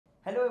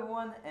Hello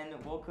everyone and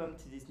welcome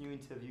to this new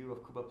interview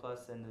of Cuba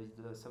Plus and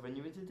the Sovereign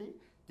University.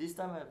 This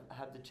time I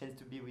have the chance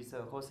to be with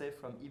Jose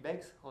from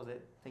IBEX. Jose,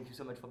 thank you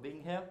so much for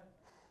being here.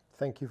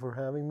 Thank you for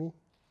having me.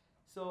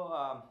 So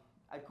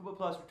at Cuba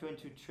Plus we're trying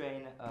to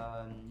train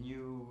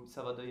new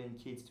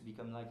Salvadorian kids to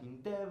become Lightning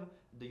dev.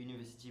 At the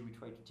university we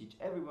try to teach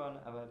everyone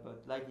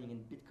about Lightning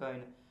and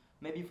Bitcoin.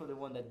 Maybe for the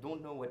one that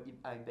don't know what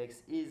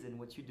IBEX is and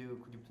what you do,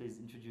 could you please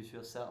introduce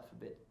yourself a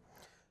bit?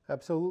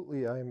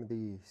 Absolutely. I'm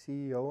the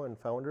CEO and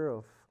founder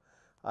of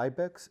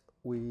IBEX.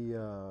 We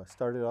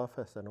started off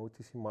as an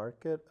OTC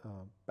market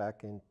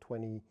back in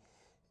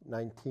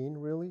 2019,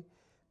 really.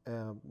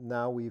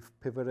 Now we've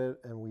pivoted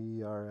and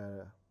we are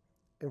an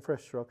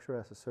infrastructure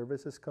as a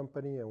services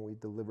company, and we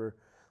deliver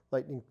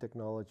Lightning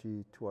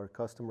technology to our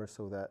customers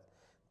so that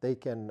they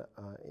can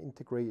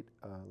integrate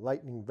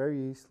Lightning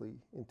very easily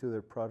into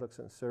their products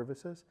and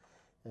services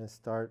and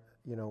start,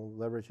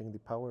 leveraging the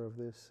power of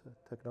this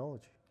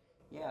technology.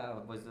 Yeah,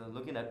 I was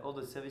looking at all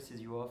the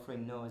services you're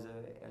offering now as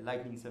a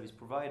Lightning service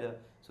provider.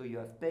 So you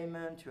have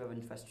payment, you have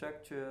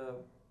infrastructure.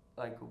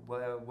 Like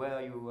where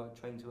are you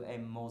trying to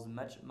aim more the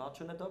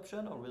merchant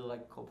adoption or really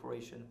like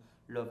corporation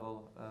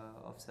level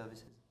of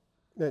services?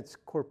 It's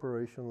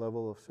corporation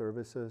level of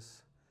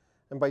services.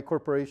 And by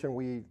corporation,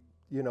 we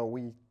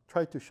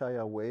try to shy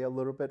away a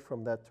little bit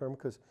from that term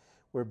because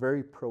we're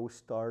very pro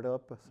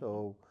startup.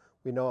 So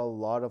we know a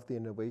lot of the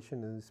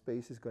innovation in the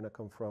space is going to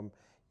come from,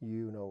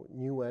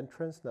 new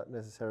entrants, not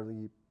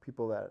necessarily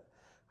people that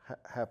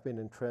have been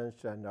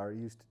entrenched and are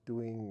used to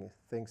doing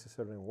things a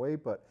certain way,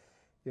 but,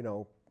 you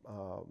know,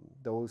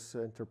 those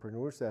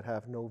entrepreneurs that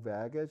have no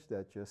baggage,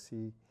 that just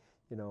see,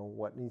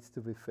 what needs to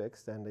be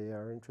fixed, and they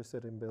are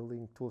interested in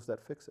building tools that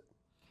fix it.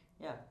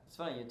 Yeah, it's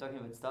funny you're talking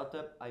about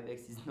startup.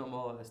 IBEX is no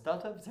more a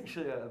startup. It's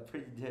actually a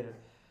pretty good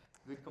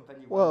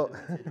company, well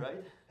Well, implemented,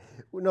 right?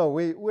 no,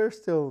 we're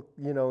still,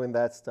 in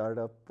that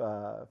startup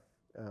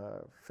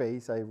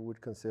phase. I would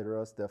consider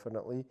us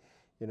definitely.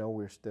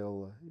 We're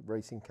still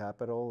raising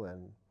capital,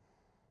 and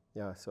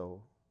yeah,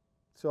 so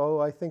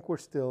I think we're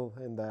still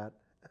in that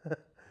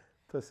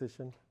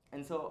position.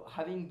 And so,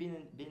 having been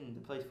in the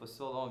place for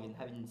so long and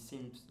having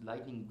seen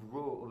Lightning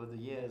grow over the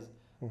years,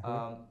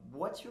 hmm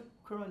what's your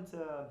current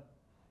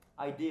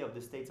idea of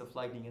the state of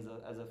Lightning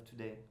as of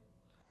today?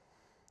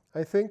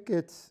 I think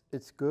it's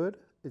good.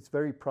 It's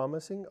very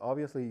promising.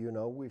 Obviously,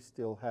 we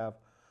still have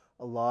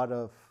a lot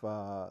of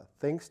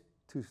things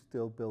to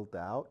still build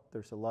out.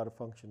 There's a lot of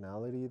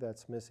functionality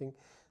that's missing.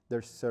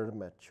 There's certain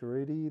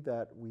maturity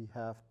that we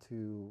have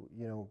to,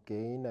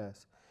 gain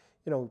as,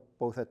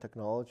 both at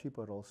technology,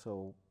 but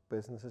also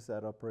businesses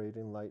that operate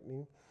in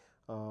Lightning,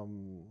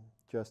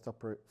 just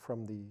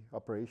from the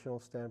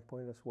operational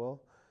standpoint as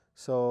well.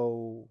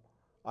 So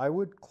I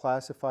would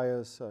classify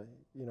us,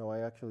 I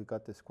actually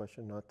got this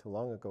question not too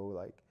long ago,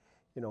 like,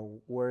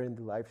 where in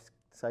the life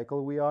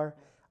cycle we are.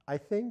 I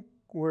think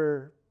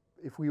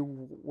if we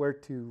were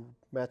to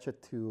match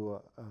it to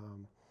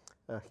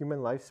a human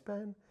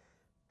lifespan,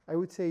 I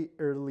would say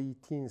early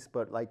teens,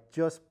 but like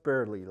just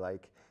barely,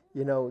 like,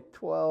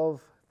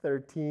 12,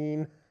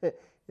 13,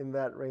 in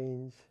that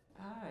range.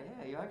 Ah,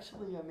 yeah, you're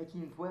actually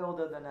making it way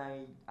older than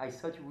I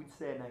thought you would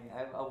say, and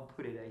I'll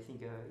put it. I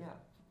think, yeah,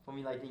 for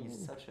me, Lightning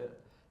is such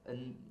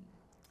an,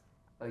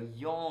 a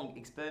young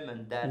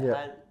experiment that Yeah.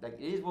 had, like,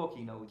 it is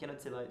working now. We cannot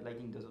say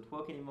Lightning doesn't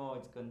work anymore.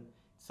 It's gone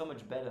so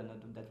much better now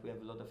that we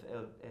have a lot of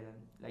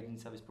Lightning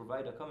service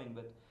provider coming,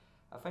 but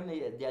I find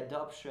the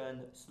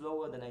adoption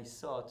slower than I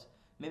thought.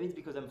 Maybe it's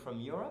because I'm from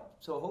Europe.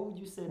 So how would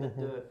you say that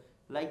hmm the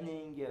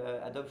Lightning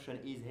adoption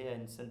is here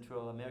in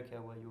Central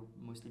America, where you're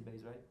mostly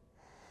based, right?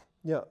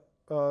 Yeah.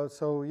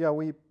 So yeah,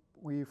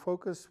 we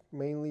focus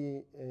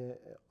mainly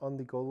on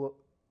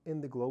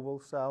in the global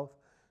south,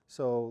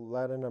 so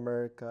Latin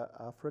America,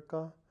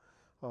 Africa.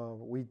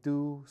 We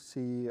do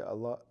see a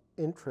lot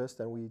interest,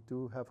 and we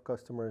do have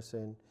customers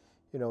in,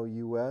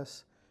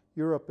 U.S.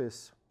 Europe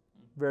is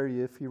very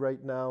iffy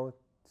right now,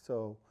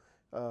 so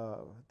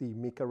the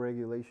MiCA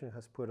regulation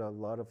has put a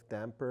lot of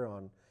damper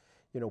on,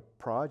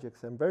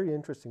 projects and very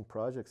interesting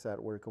projects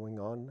that were going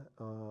on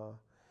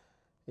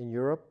in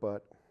Europe,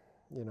 but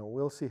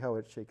we'll see how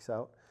it shakes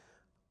out.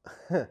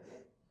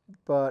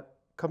 But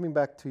coming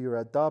back to your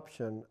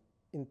adoption,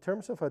 in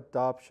terms of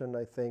adoption,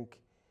 I think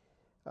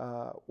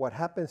what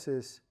happens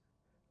is,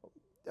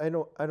 I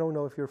don't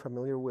know if you're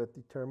familiar with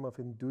the term of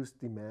induced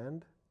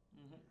demand.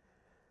 Mm-hmm.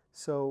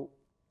 So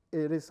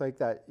it is like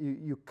that.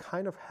 You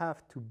kind of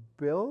have to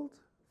build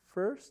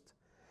first,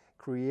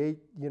 create,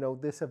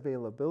 this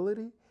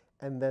availability,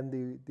 and then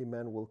the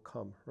demand will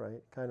come,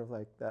 right? Kind of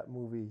like that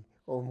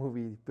old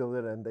movie, Build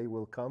It and They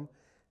Will Come.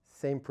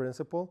 Same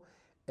principle.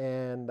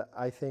 And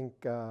I think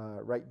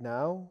right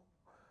now,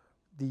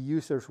 the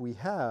users we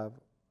have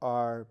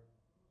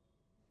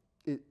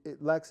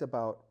it lacks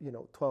about,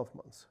 12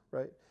 months,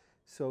 right?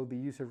 So the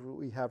user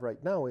we have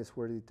right now is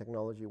where the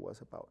technology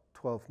was about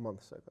 12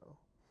 months ago.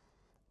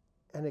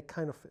 And it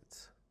kind of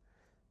fits.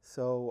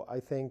 So I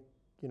think,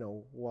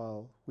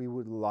 while we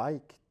would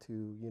like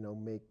to,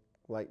 make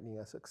Lightning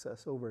a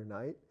success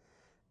overnight,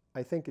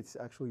 I think it's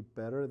actually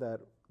better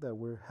that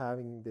we're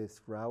having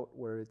this route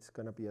where it's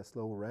going to be a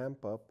slow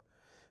ramp up,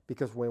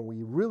 because when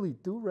we really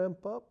do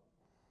ramp up,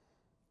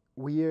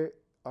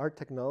 our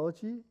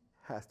technology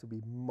has to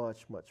be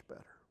much, much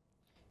better.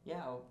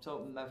 Yeah,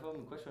 so my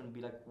following question would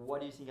be like,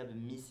 what do you think are the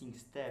missing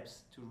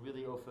steps to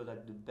really offer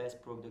like the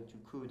best product you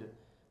could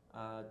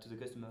to the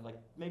customer? Like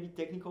maybe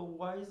technical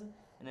wise,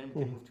 and then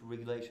we can move to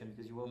regulation,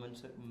 because you were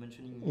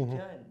mentioning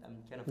Mika, and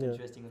I'm kind of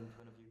interesting in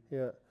front of you.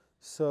 Yeah.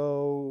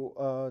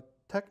 So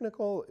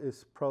technical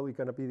is probably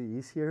going to be the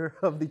easier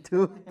of the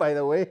two, by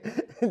the way,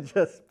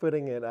 just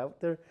putting it out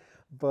there.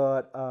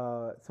 But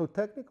so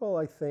technical,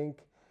 I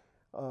think,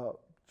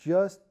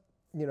 just,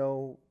 you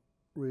know,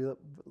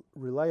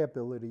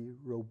 reliability,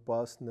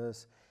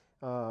 robustness.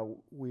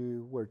 We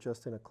were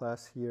just in a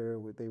class here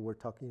where they were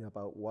talking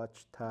about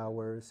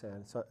watchtowers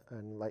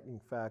and lightning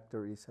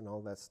factories and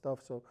all that stuff.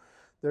 So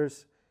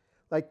there's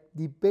like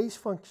the base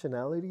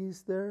functionality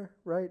is there,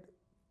 right?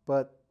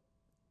 But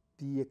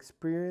the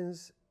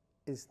experience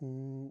is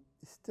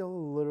still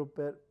a little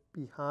bit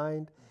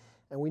behind,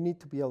 and we need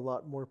to be a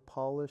lot more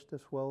polished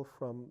as well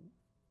from,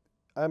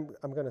 I'm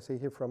going to say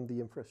here, from the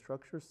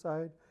infrastructure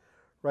side,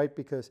 right?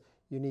 Because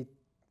you need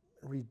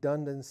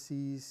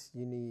redundancies,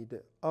 you need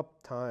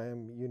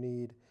uptime, you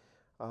need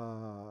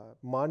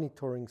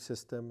monitoring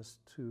systems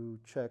to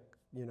check,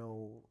 you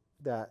know,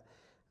 that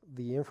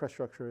the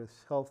infrastructure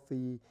is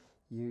healthy.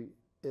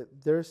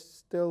 There's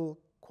still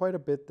quite a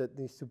bit that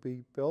needs to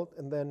be built,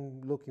 and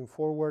then looking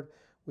forward,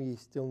 we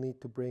still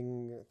need to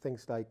bring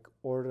things like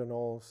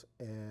ordinals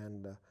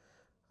and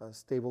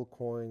stable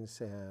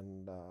coins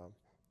and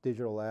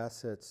digital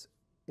assets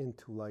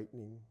into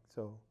Lightning.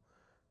 So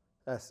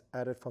as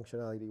added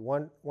functionality.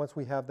 Once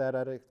we have that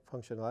added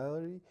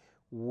functionality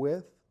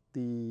with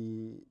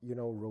the, you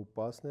know,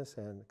 robustness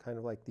and kind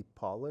of like the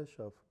polish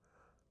of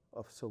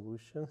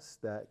solutions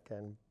that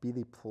can be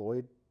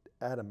deployed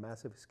at a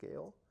massive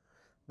scale,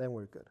 then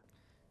we're good.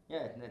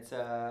 Yeah, and it's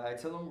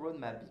a long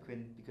roadmap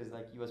because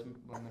like you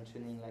were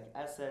mentioning like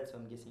assets. So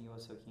I'm guessing you were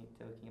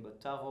talking about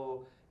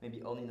Taro. Maybe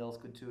ordinals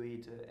could do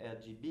it,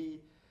 RGB.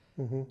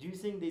 Mm-hmm. Do you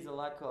think there's a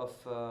lack of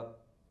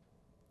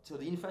so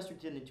the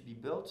infrastructure need to be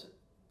built?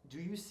 Do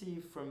you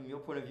see from your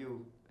point of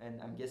view, and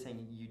I'm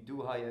guessing you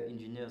do hire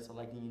engineers or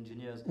lightning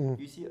engineers, do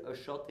you see a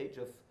shortage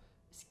of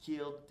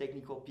skilled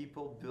technical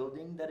people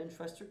building that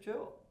infrastructure?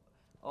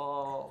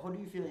 Or how do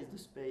you feel is the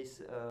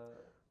space?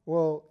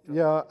 Well,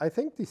 yeah, I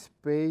think the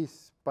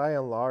space, by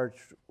and large,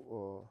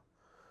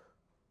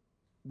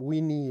 we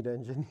need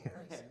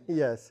engineers.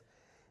 Yes.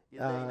 Is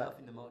there enough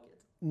in the market?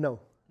 No.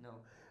 No.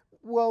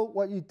 Well,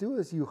 what you do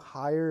is you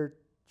hire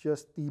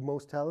just the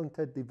most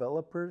talented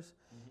developers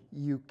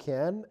you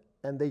can,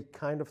 and they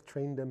kind of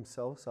train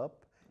themselves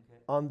up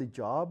on the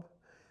job.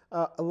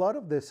 A lot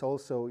of this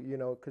also, you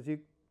know, because you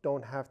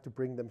don't have to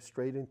bring them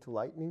straight into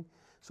Lightning.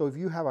 So if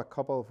you have a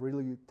couple of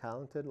really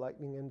talented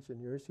Lightning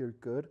engineers, you're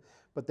good.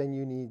 But then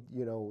you need,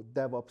 you know,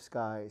 DevOps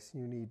guys,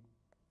 you need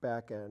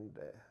back-end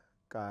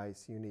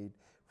guys, you need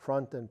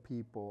front-end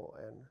people,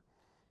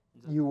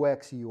 and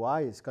UX,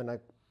 UI is going to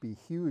be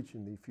huge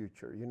in the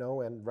future, you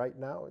know, and right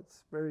now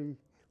it's very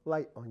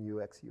light on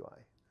UX,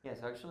 UI.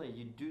 Yes, actually,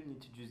 you do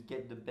need to just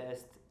get the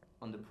best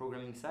on the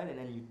programming side, and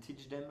then you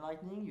teach them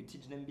Lightning, you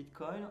teach them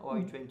Bitcoin, or are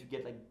you trying to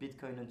get like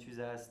Bitcoin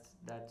enthusiasts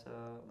that,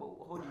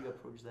 how do you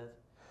approach that?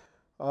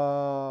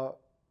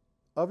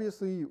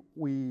 Obviously,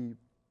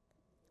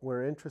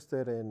 we're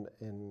interested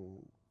in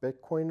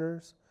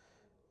Bitcoiners,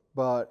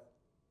 but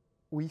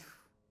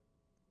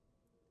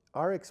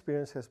our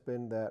experience has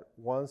been that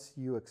once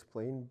you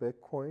explain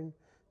Bitcoin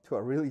to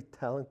a really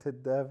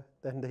talented dev,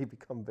 then they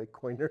become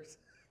Bitcoiners.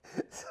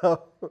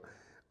 So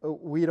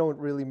we don't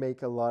really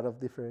make a lot of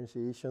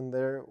differentiation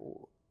there.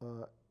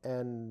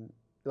 And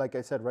like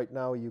I said, right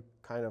now you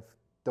kind of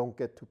don't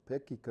get to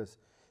pick, because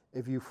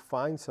if you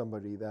find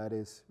somebody that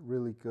is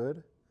really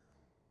good,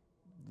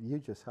 you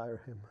just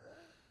hire him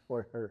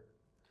or her.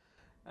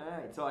 All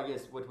right, so I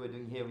guess what we're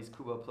doing here with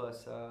Kuba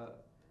Plus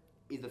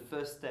is the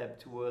first step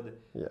toward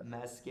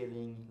mass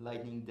scaling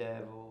Lightning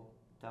dev or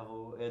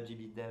Taro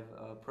RGB dev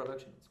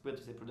production. It's weird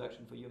to say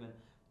production for you, man.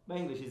 My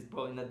English is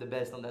probably not the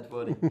best on that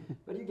wording,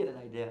 but you get an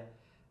idea.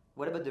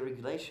 What about the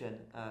regulation?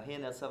 Here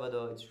in El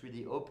Salvador, it's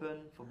really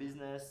open for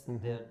business.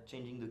 They're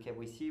changing the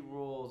KYC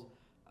rules.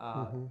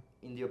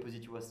 In the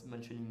opposite, you was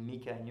mentioning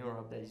Mika in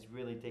Europe that is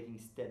really taking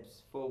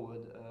steps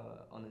forward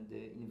on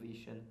the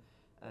innovation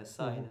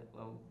side.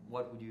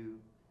 What's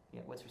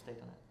your state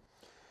on that?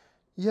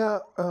 Yeah,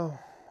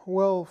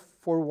 well,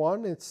 for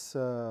one, it's,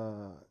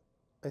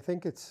 I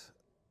think it's,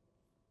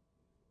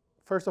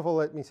 first of all,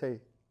 let me say,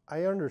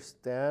 I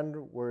understand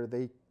where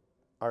they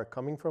are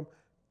coming from.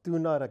 Do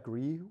not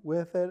agree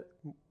with it,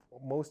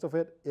 most of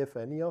it, if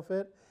any of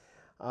it.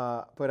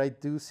 But I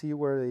do see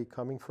where they're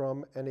coming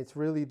from. And it's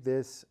really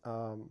this,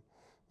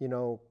 you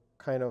know,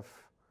 kind of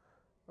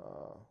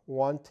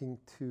wanting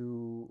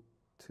to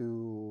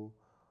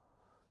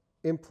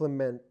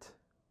implement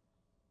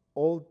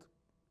old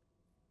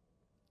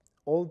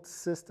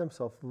systems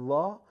of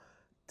law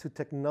to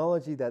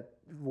technology that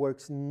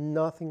works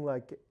nothing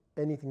like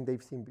anything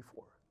they've seen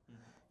before.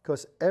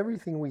 Because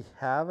everything we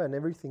have and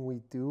everything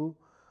we do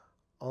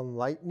on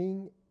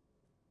Lightning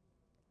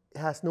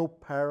has no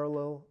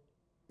parallel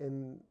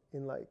in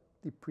like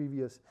the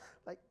previous,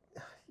 like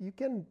you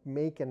can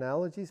make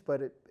analogies,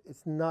 but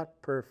it's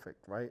not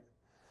perfect, right?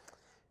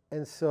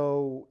 And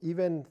so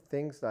even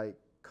things like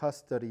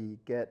custody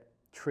get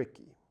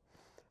tricky.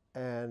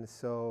 And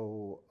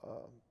so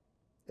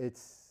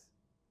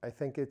I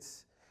think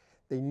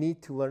they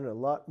need to learn a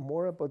lot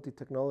more about the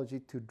technology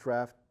to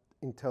draft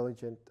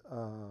intelligent,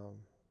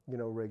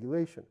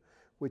 regulation,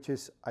 which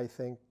is, I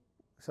think,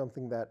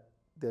 something that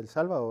El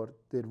Salvador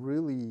did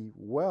really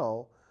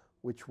well,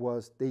 which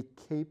was they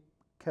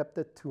kept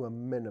it to a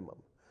minimum.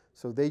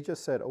 So they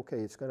just said, okay,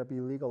 it's going to be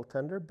legal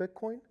tender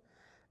Bitcoin,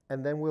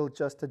 and then we'll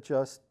just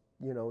adjust,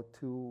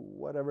 to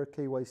whatever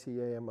KYC,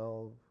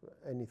 AML,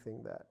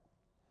 anything that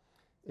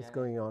is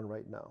going on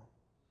right now.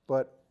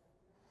 But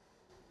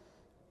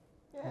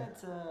yeah,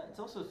 it's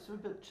also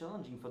super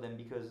challenging for them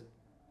because,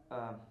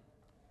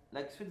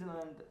 like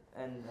Switzerland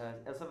and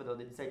El Salvador,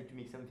 they decided to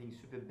make something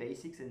super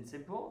basics and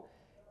simple,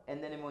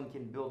 and then everyone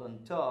can build on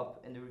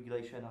top, and the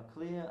regulations are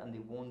clear and they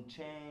won't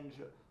change,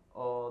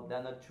 or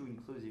they're not too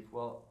inclusive.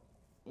 Well,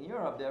 in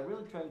Europe, they're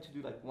really trying to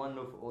do like one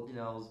law for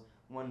ordinals,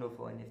 one law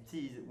for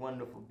NFTs, one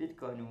law for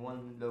Bitcoin,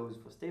 one laws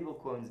for stable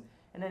coins,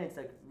 and then it's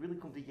like really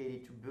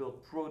complicated to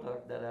build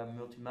products that are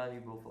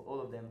multi-malleable for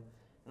all of them,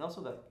 and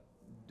also that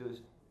the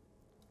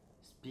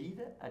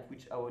speed at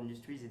which our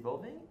industry is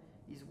evolving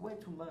is way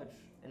too much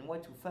and way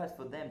too fast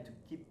for them to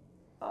keep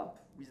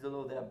up with the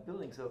law they are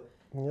building. So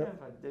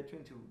they're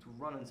trying to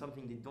run on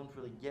something they don't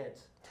really get.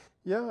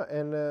 Yeah,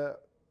 and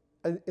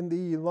in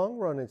the long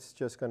run, it's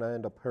just going to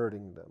end up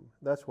hurting them.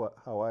 That's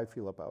how I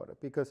feel about it,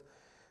 because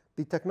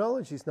the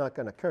technology is not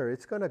going to care.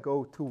 It's going to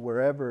go to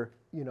wherever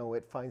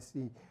it finds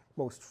the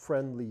most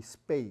friendly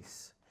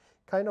space,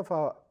 kind of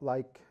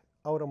like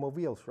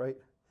automobiles, right?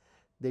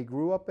 They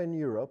grew up in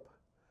Europe.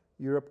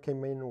 Europe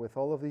came in with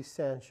all of these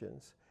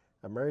sanctions.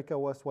 America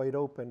was wide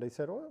open. They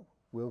said, well,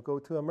 we'll go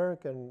to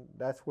America, and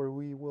that's where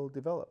we will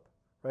develop,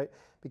 right?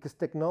 Because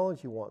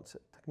technology wants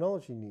it.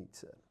 Technology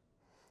needs it,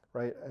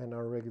 right? And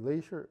our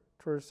regulators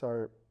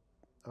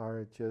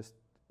are just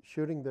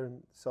shooting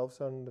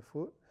themselves on the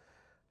foot,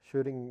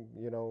 shooting,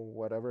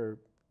 whatever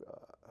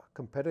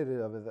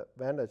competitive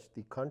advantage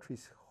the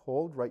countries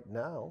hold right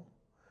now,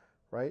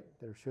 right?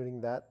 They're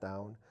shooting that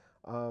down.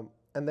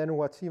 And then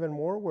what's even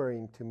more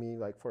worrying to me,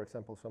 like, for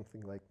example,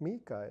 something like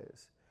Mika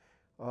is,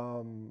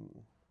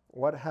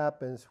 what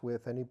happens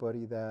with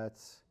anybody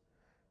that's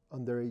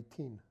under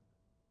 18?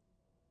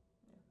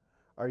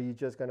 Are you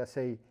just going to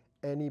say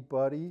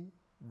anybody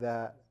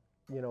that,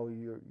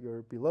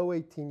 you're below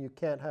 18, you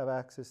can't have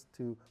access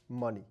to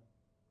money?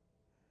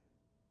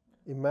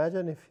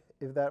 Imagine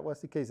if that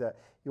was the case, that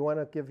you want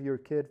to give your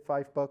kid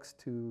 $5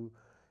 to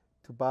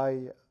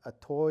buy a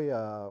toy,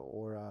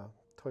 or a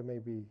toy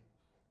maybe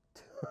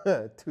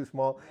too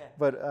small,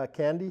 but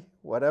candy,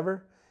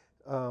 whatever,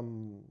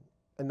 and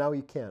now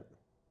you can't.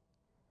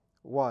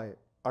 Why?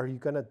 Are you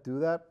going to do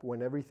that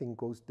when everything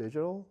goes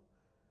digital?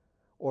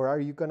 Or are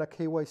you going to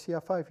KYC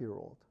a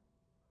 5-year-old?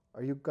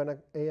 Are you going to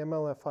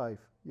AML a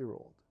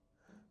 5-year-old?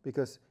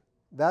 Because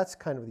that's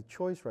kind of the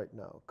choice right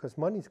now, because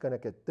money's going to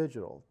get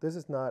digital. This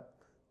is not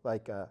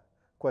like a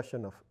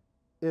question of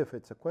if,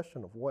 it's a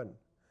question of when.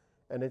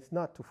 And it's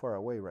not too far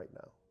away right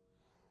now.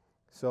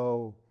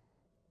 So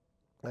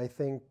I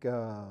think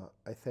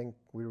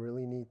we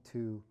really need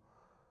to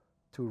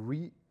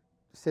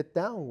sit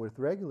down with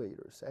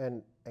regulators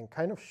and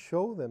kind of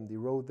show them the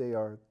road they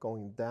are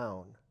going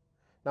down.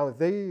 Now, if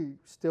they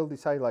still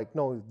decide like,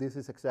 no, this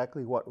is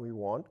exactly what we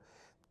want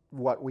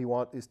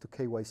is to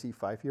KYC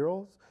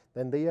 5-year-olds,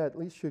 then they at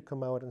least should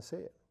come out and say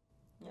it.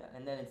 Yeah,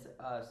 and then it's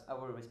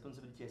our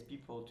responsibility as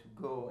people to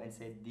go and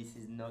say this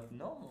is not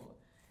normal.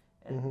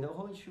 And the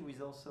whole issue is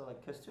also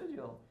like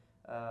custodial.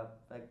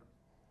 Like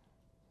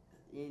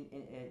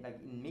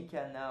in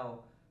Mika now,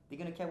 they're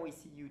gonna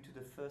KYC you to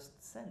the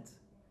first cent.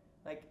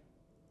 Like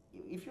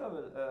if you have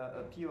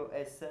a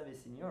POS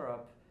service in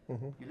Europe,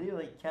 you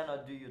literally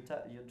cannot do your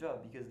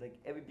job, because like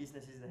every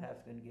business is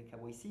have to get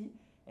KYC.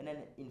 And then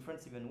in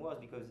France even worse,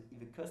 because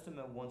if a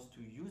customer wants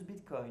to use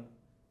Bitcoin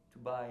to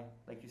buy,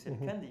 like you said,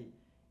 candy,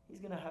 he's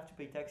gonna have to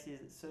pay taxes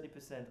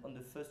 30% on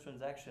the first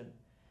transaction.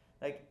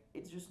 Like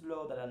it's just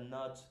laws that are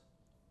not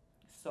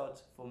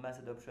sought for mass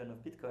adoption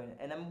of Bitcoin.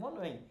 And I'm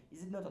wondering,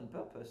 is it not on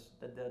purpose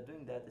that they're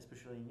doing that,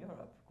 especially in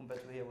Europe,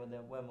 compared to here when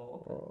they're way more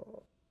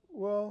open?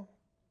 Well,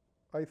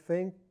 I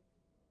think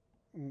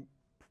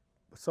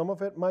some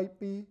of it might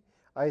be.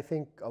 I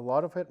think a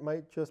lot of it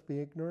might just be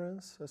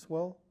ignorance as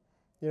well.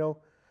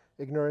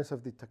 Ignorance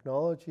of the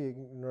technology,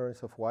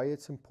 ignorance of why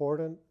it's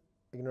important,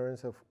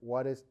 ignorance of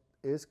what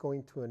is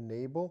going to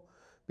enable,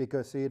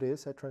 because it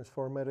is a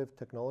transformative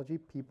technology.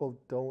 People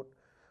don't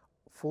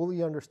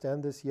fully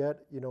understand this yet.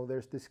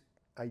 There's this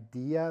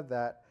idea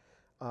that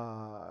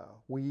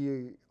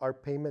our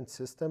payment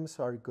systems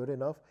are good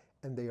enough,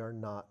 and they are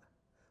not.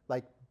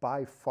 Like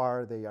by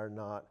far they are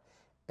not.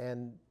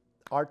 And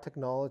our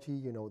technology,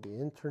 the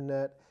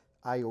internet,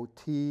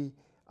 IoT,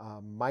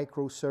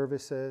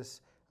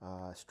 microservices,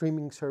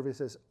 streaming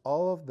services,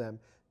 all of them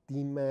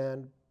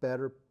demand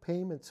better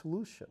payment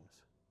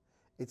solutions.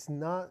 It's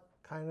not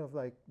kind of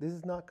like, this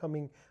is not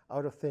coming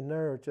out of thin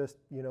air, just,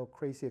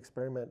 crazy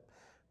experiment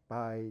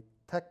by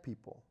tech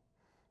people.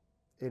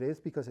 It is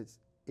because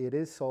it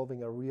is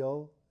solving a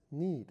real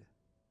need.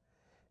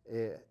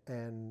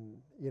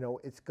 And,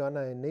 it's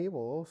gonna enable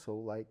also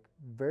like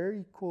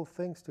very cool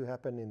things to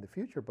happen in the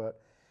future,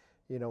 but,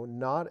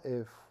 not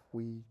if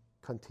we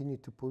continue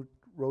to put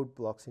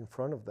roadblocks in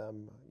front of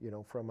them,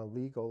 from a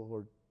legal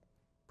or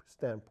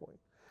standpoint.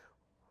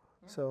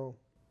 Yeah. So,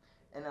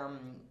 And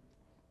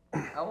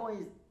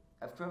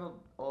I've traveled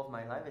all of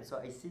my life, and so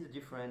I see the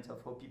difference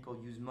of how people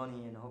use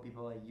money and how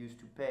people are used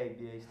to pay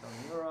based on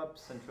Europe,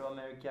 Central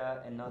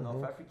America, and now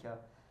North Africa.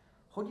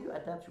 How do you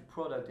adapt your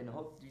product, and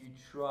how do you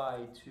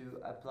try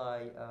to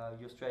apply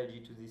your strategy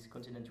to this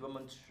continent? You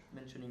were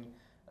mentioning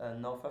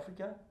North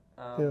Africa.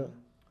 yeah.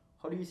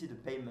 How do you see the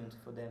payment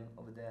for them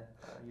over there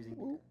using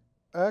Bitcoin?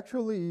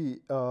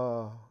 Actually,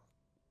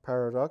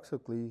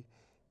 paradoxically,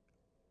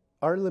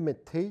 our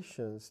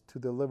limitations to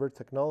deliver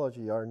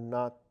technology are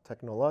not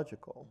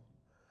technological.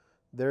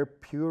 They're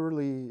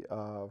purely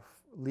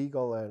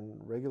legal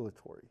and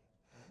regulatory.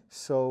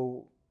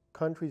 So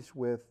countries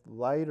with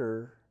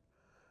lighter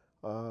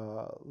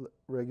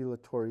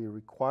regulatory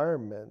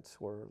requirements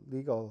or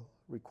legal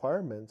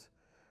requirements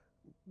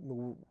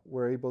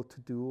were able to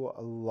do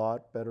a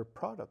lot better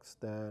products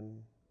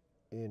than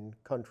in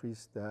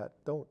countries that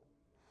don't,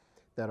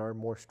 that are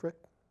more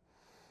strict.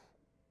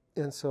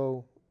 And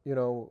so,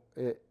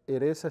 it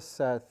is a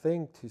sad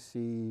thing to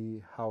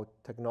see how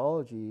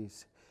technology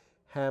is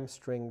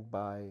hamstringed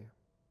by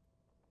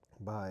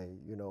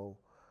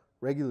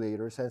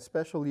regulators, and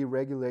especially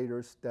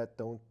regulators that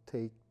don't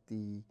take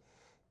the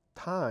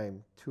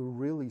time to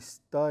really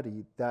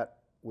study that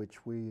which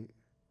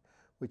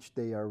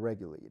they are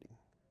regulating.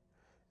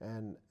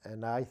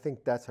 And I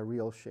think that's a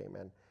real shame.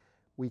 And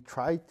we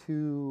try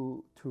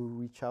to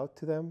reach out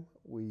to them.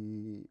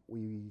 We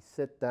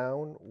sit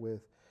down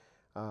with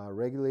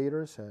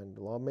regulators and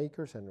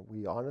lawmakers, and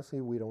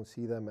we don't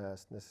see them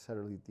as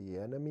necessarily the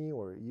enemy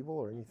or evil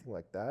or anything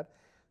like that.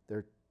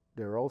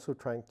 They're also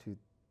trying to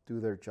do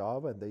their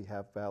job, and they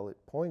have valid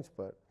points,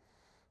 but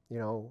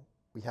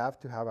we have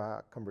to have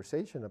a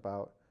conversation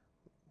about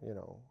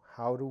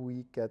how do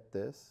we get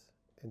this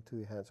into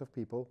the hands of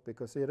people,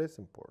 because it is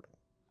important.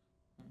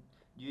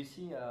 Do you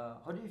see,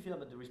 how do you feel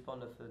about the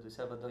response of the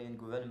Salvadorian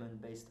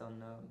government based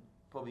on,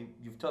 probably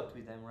you've talked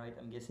with them, right?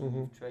 I'm guessing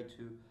you've tried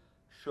to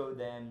show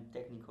them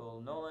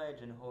technical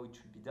knowledge and how it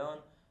should be done.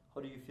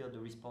 How do you feel the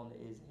response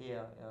is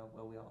here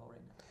where we are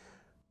right now?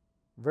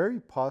 Very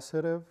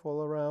positive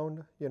all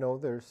around.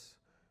 There's,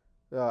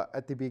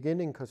 at the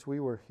beginning, because we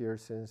were here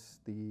since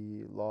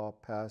the law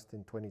passed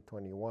in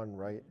 2021,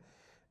 right?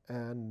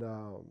 And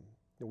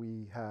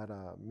we had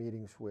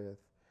meetings with,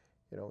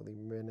 the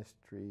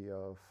Ministry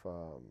of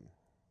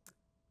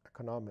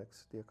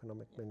Economics, the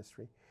Economic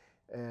Ministry,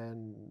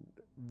 and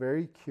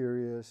very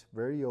curious,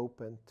 very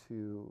open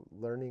to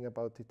learning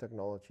about the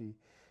technology.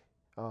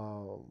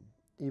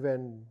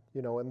 Even,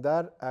 and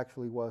that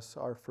actually was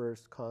our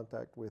first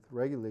contact with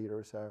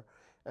regulators,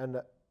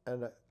 and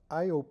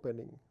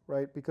eye-opening,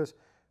 right? Because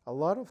a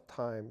lot of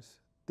times,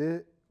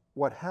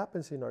 what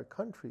happens in our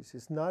countries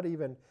is not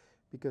even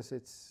because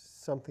it's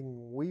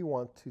something we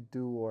want to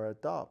do or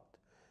adopt.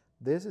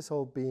 This is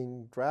all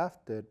being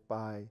drafted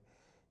by,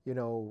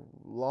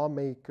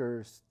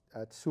 lawmakers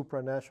at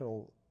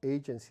supranational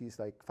agencies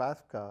like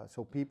FATCA,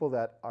 so people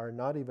that are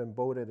not even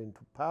voted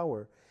into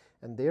power,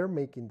 and they're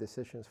making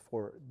decisions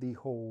for the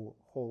whole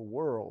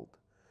world,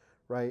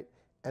 right?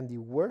 And the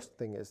worst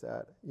thing is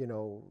that,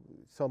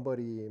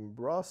 somebody in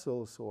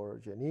Brussels or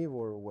Geneva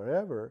or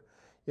wherever,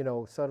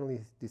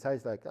 suddenly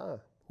decides like,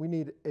 we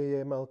need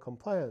AML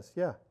compliance.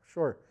 Yeah,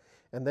 sure.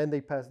 And then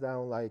they pass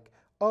down like,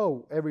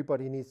 oh,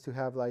 everybody needs to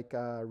have like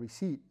a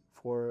receipt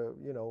for,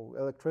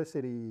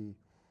 electricity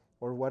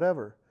or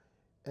whatever.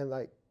 And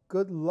like,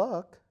 good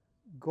luck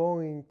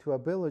going to a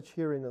village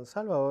here in El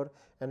Salvador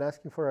and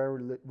asking for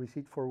a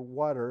receipt for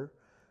water,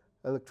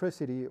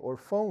 electricity, or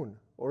phone,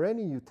 or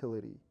any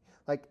utility.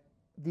 Like,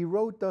 the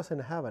road doesn't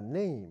have a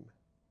name.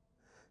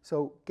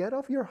 So get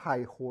off your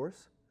high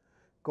horse,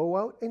 go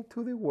out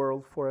into the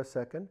world for a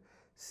second,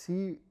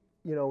 see,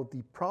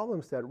 the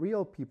problems that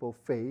real people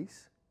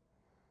face,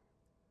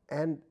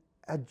 and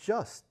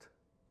adjust.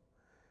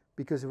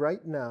 Because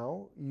right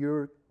now,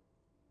 you're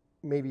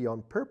maybe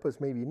on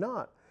purpose, maybe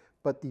not,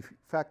 but the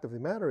fact of the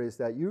matter is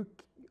that you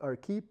are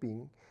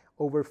keeping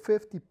over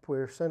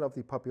 50% of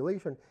the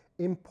population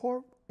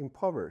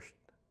impoverished,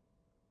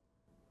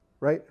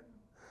 right?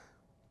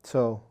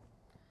 So.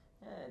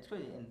 Yeah, it's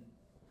crazy. And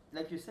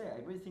like you say, I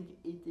really think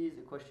it is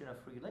a question of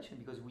regulation,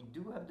 because we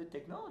do have the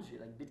technology.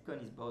 Like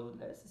Bitcoin is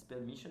borderless, it's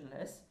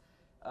permissionless.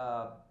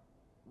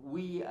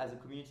 We as a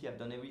community have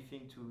done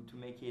everything to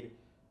make it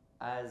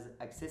as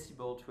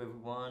accessible to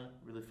everyone,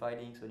 really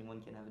fighting so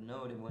anyone can have a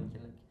node, everyone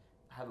can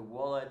have a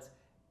wallet.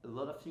 A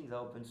lot of things are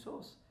open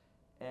source.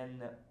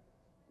 And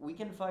we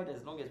can fight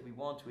as long as we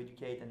want to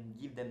educate and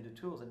give them the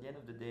tools. At the end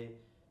of the day,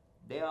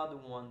 they are the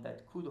one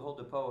that could hold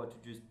the power to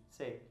just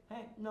say,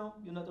 hey, no,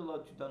 you're not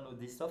allowed to download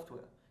this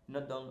software. You're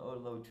not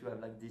allowed to have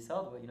like this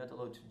hardware. You're not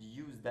allowed to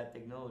use that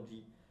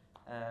technology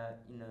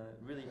in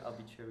a really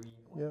arbitrary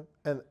way.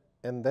 Yeah,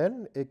 and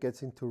then it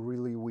gets into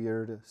really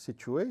weird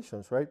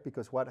situations, right?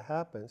 Because what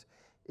happens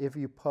if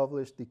you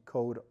publish the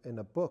code in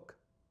a book?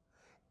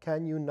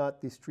 Can you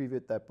not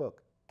distribute that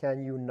book?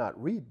 Can you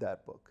not read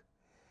that book?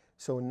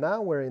 So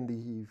now we're in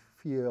the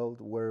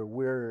field where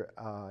we're,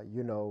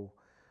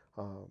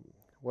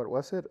 what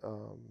was it?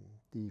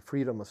 The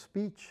freedom of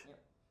speech, Yeah.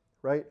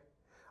 right?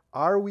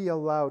 Are we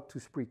allowed to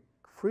speak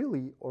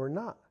freely or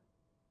not?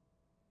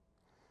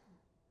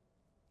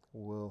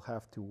 We'll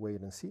have to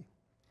wait and see.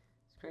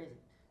 It's crazy.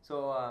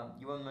 So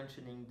you were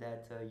mentioning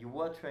that you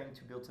were trying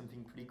to build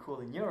something pretty cool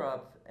in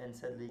Europe and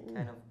sadly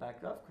kind of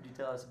backed off. Could you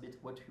tell us a bit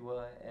what you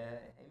were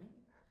aiming?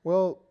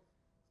 Well,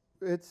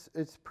 it's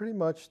pretty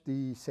much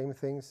the same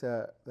things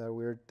that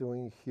we're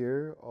doing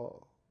here,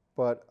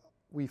 but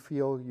we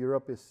feel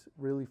Europe is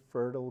really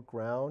fertile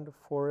ground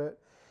for it.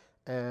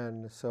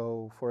 And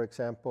so, for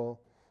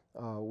example,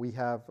 we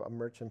have a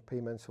merchant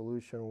payment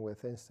solution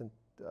with instant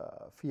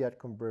fiat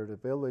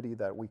convertibility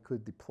that we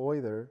could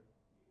deploy there.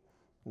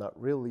 Not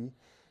really.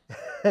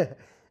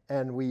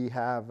 And we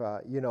have,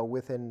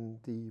 within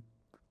the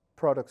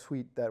product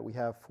suite that we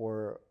have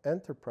for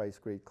enterprise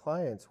grade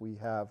clients, we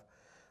have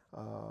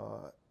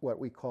what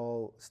we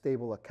call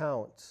stable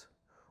accounts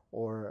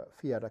or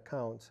fiat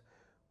accounts,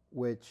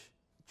 which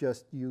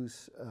just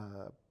use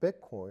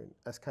Bitcoin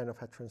as kind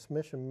of a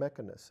transmission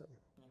mechanism.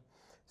 Yeah.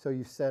 So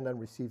you send and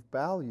receive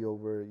value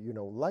over,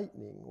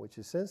 Lightning, which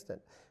is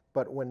instant.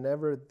 But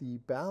whenever the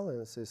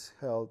balance is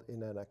held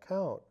in an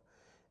account,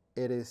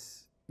 it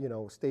is,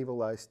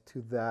 stabilized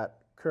to that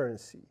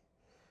currency.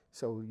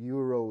 So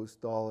euros,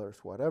 dollars,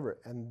 whatever.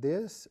 And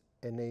this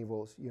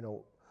enables,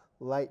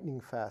 lightning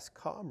fast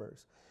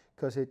commerce,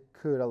 because it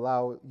could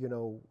allow,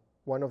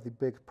 one of the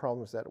big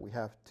problems that we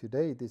have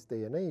today, this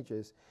day and age,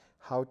 is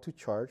how to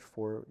charge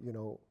for,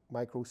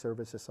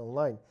 microservices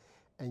online.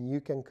 And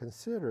you can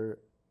consider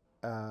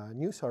a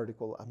news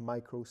article a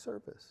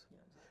microservice,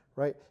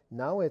 right?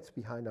 Now it's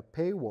behind a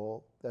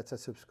paywall that's a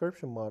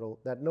subscription model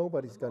that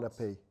nobody's going to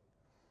pay.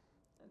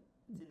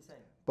 It's insane.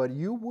 But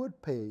you would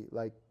pay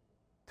like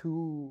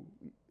 2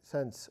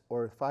 cents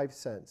or 5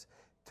 cents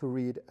to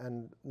read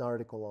an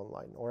article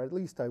online, or at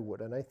least I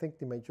would, and I think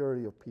the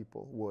majority of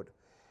people would.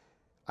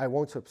 I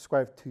won't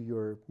subscribe to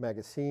your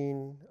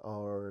magazine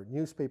or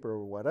newspaper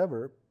or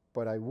whatever,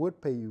 but I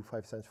would pay you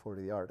 5 cents for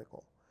the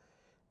article.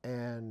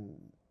 And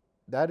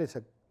that is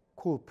a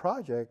cool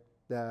project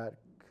that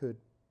could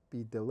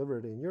be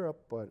delivered in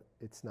Europe, but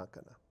it's not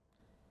gonna.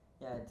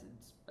 Yeah, it's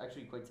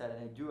actually quite sad,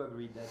 and I do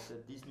agree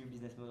that this new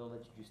business model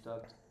that you just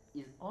talked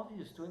is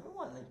obvious to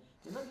everyone. Like,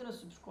 you're not gonna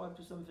subscribe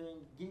to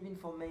something, give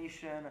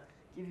information,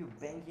 give you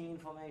banking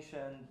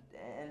information,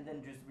 and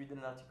then just read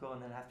an article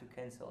and then have to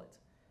cancel it.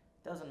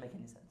 Doesn't make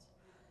any sense.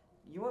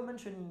 You were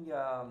mentioning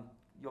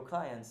your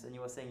clients, and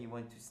you were saying you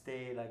want to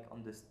stay like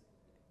on the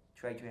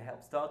try to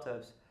help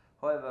startups.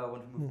 However, I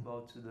want to move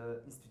more to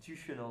the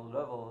institutional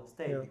level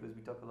stage because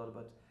we talk a lot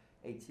about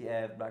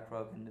ATF,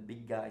 BlackRock, and the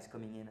big guys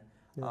coming in.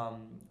 Yeah.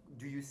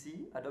 Do you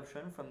see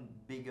adoption from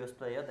biggest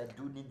players that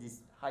do need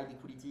this high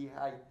liquidity,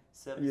 high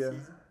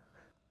services?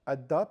 Yeah.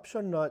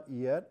 Adoption not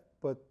yet,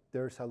 but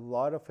there's a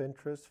lot of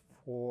interest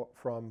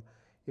from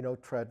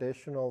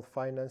traditional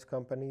finance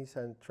companies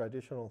and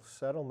traditional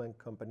settlement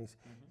companies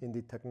in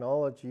the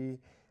technology.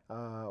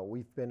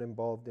 We've been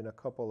involved in a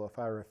couple of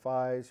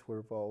RFIs.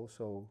 We're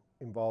also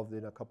involved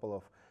in a couple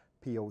of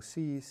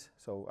POCs.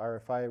 So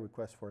RFI,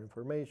 request for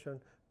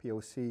information,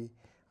 POC,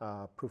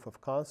 proof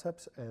of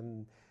concepts.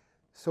 And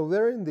so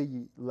they're in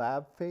the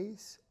lab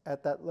phase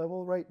at that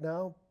level right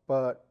now,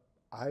 but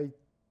I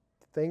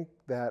think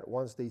that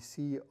once they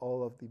see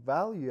all of the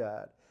value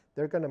add,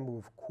 they're going to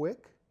move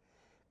quick,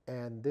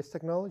 and this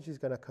technology is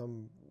going to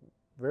come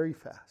very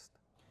fast.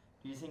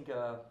 Do you think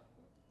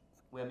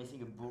we are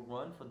missing a bull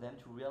run for them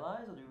to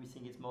realize, or do we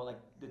think it's more like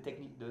the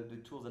technique, the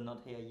tools are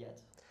not here yet?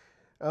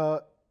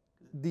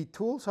 The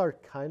tools are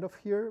kind of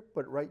here,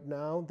 but right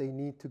now they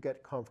need to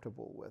get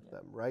comfortable with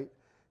them, right?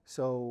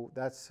 So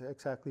that's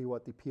exactly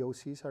what the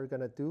POCs are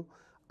going to do.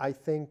 I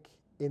think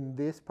in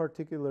this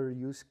particular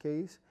use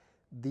case,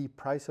 the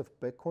price of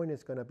Bitcoin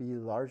is going to be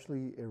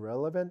largely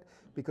irrelevant,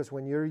 because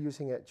when you're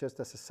using it just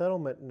as a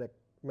settlement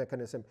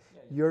mechanism,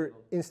 you're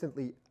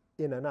instantly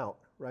in and out,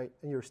 right?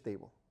 And you're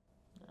stable.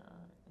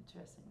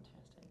 Interesting.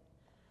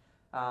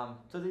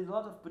 So there's a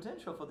lot of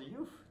potential for the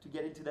youth to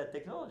get into that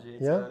technology.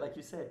 It's like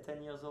you said,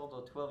 10 years old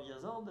or 12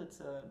 years old,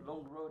 it's a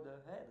long road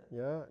ahead.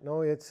 Yeah,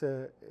 no,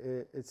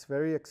 it's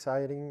very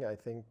exciting. I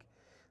think,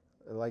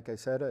 like I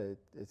said,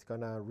 it's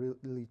going to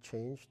really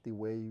change the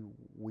way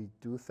we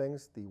do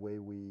things, the way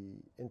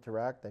we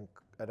interact, and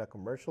at a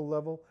commercial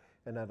level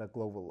and at a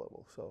global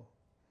level. So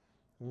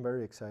I'm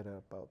very excited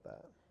about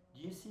that.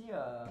 Do you see,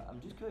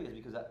 I'm just curious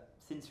because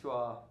since you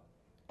are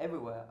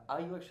everywhere.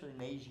 Are you actually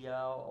in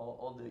Asia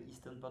or the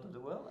eastern part of the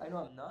world? I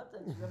know I'm not,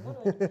 and so I'm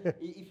wondering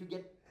if you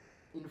get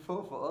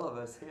info for all of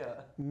us here.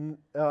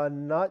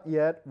 Not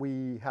yet.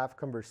 We have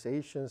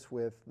conversations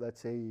with,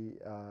 let's say,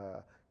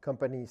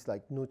 companies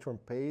like Neutron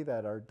Pay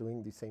that are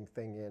doing the same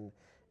thing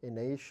in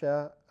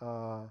Asia.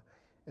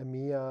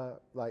 EMEA,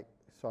 like,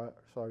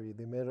 sorry,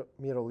 the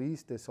Middle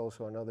East is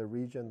also another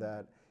region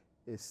that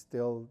is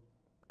still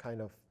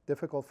kind of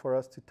difficult for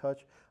us to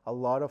touch. A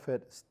lot of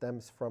it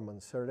stems from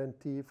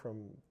uncertainty,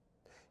 from,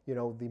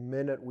 the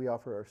minute we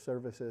offer our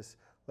services,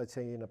 let's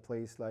say in a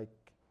place like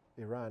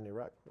Iran,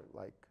 Iraq,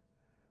 like,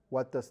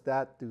 what does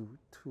that do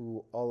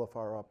to all of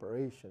our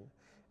operation?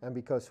 And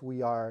because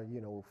we are,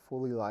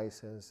 fully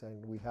licensed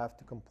and we have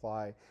to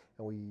comply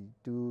and we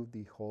do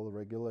the whole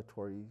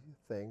regulatory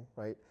thing,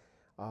 right?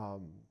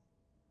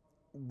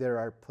 There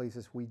are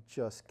places we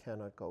just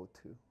cannot go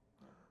to.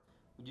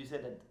 Would you say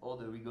that all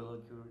the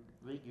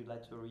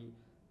regulatory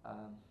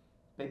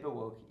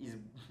paperwork is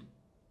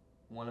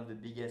one of the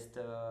biggest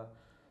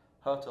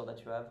hurdle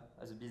that you have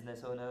as a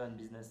business owner and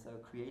business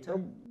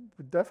creator?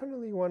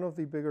 Definitely one of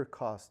the bigger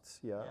costs,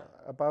 yeah.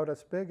 About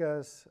as big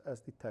as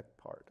the tech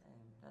part.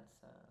 And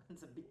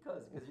that's a big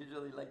cost because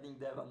usually Lightning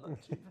Dev are not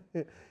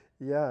cheap.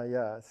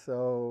 Yeah.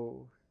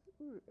 So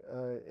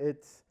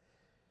it's,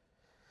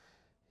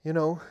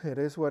 it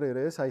is what it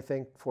is. I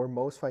think for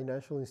most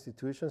financial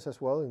institutions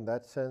as well, in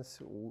that sense,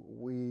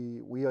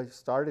 we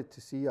started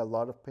to see a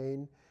lot of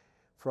pain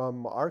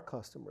from our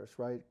customers,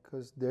 right?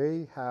 Because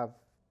they have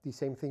the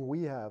same thing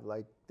we have.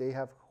 Like, they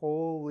have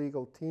whole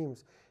legal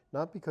teams,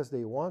 not because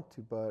they want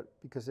to, but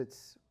because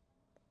it's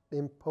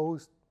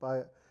imposed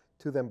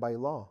to them by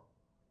law,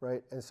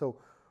 right? And so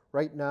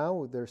right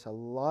now, there's a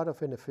lot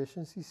of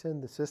inefficiencies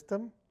in the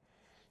system,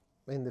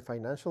 in the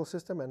financial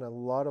system, and a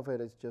lot of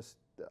it is just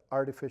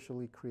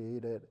artificially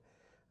created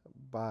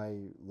by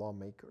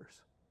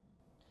lawmakers.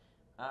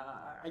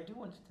 I do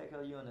want to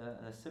tackle you on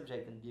a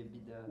subject and be a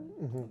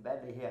bit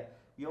badly here.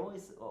 We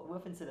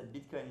often say that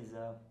Bitcoin is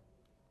a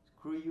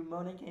screw you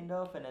money kind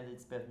of, and that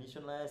it's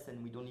permissionless,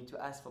 and we don't need to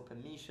ask for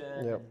permission,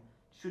 and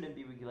shouldn't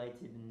be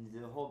regulated. And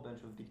there's a whole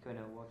bunch of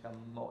Bitcoiner work are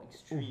more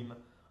extreme.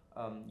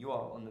 You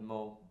are on the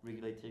more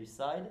regulatory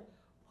side.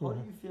 How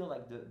do you feel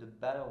like the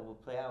battle will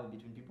play out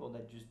between people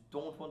that just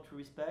don't want to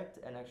respect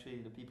and actually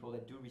the people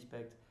that do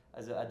respect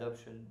as an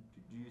adoption?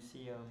 Do you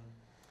see,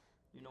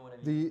 you know what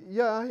I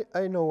mean?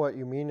 I know what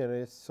you mean, and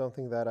it's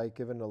something that I've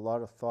given a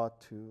lot of thought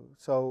to.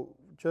 So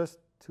just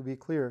to be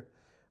clear,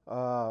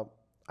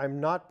 I'm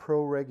not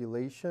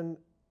pro-regulation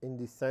in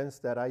the sense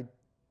that I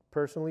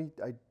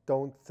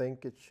don't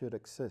think it should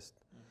exist.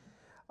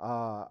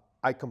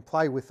 I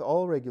comply with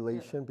all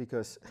regulation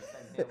because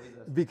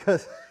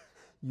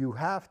you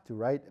have to,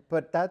 right?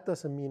 But that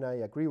doesn't mean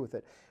I agree with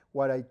it.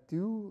 What I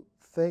do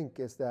think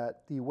is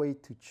that the way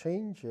to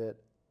change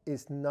it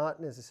is not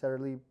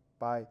necessarily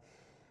by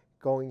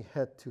going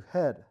head to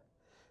head.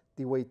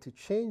 The way to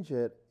change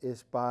it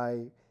is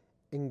by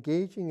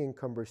engaging in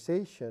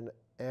conversation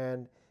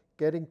and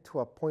getting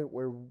to a point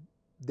where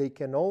they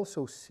can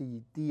also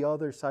see the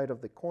other side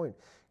of the coin.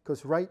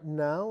 Because right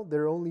now,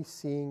 they're only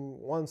seeing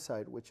one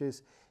side, which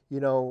is,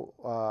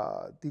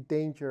 the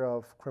danger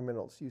of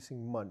criminals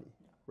using money,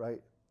 right?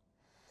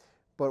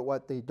 But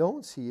what they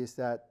don't see is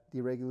that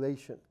the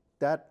regulation,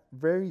 that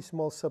very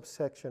small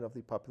subsection of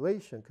the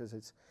population, because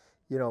it's,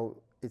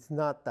 it's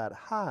not that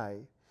high,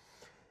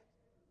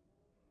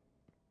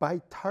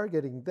 by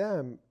targeting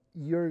them,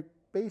 you're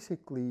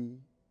basically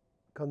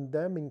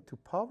condemning to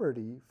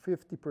poverty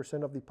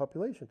 50% of the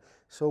population.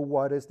 So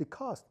what is the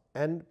cost?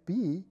 And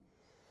B,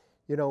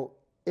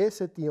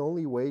 is it the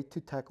only way to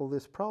tackle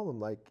this problem?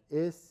 Like,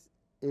 is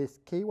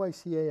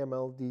KYC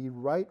AML the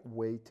right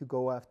way to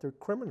go after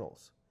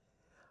criminals?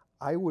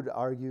 I would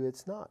argue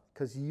it's not,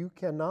 because you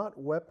cannot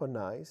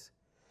weaponize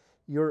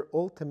your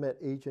ultimate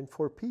agent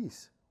for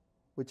peace,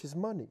 which is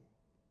money.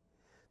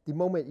 The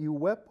moment you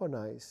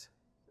weaponize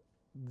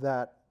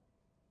that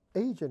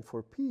agent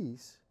for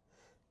peace,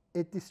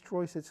 it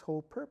destroys its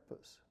whole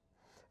purpose.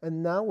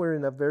 And now we're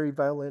in a very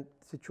violent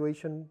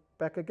situation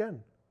back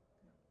again,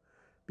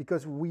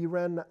 because we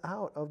ran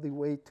out of the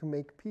way to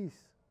make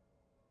peace,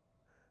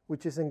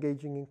 which is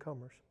engaging in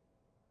commerce.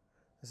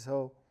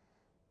 So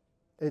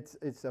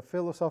it's a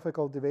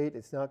philosophical debate.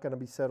 It's not going to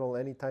be settled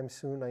anytime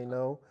soon, I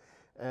know,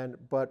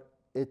 but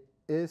it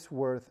is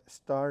worth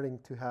starting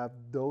to have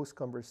those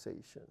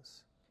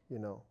conversations,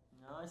 No,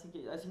 I think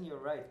you're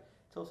right.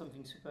 It's also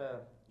something super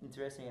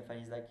interesting I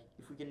find is like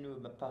if we can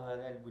do a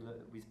parallel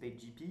with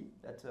PageGP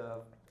that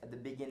at the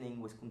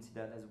beginning was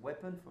considered as a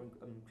weapon for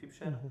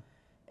encryption,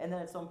 and then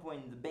at some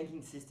point the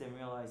banking system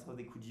realized how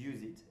they could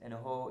use it and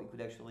how it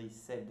could actually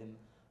save them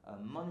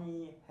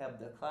money, help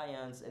their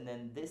clients, and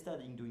then they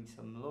started doing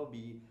some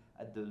lobby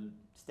at the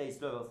state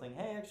level saying,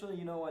 hey, actually,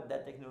 you know what,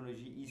 that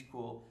technology is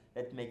cool,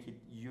 let's make it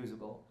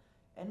usable.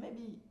 And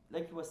maybe,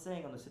 like you were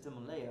saying on the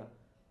settlement layer,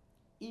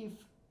 if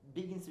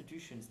big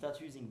institutions start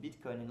using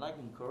Bitcoin and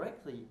Lightning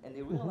correctly and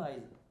they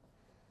realize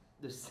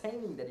the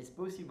saving that is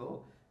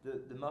possible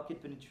the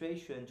market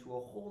penetration to a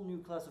whole new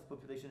class of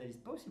population that is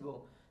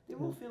possible, they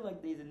will feel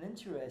like there's an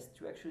interest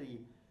to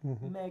actually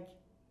make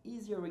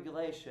easier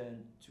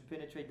regulation to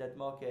penetrate that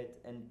market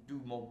and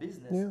do more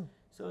business. Yeah.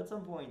 So at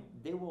some point,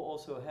 they will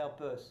also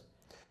help us.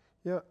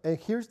 Yeah, and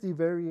here's the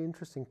very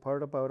interesting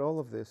part about all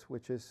of this,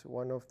 which is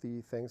one of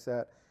the things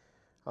that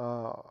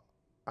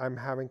I'm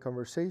having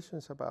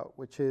conversations about,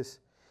 which is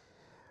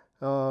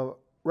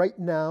right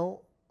now,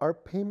 our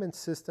payment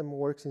system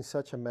works in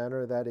such a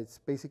manner that it's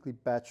basically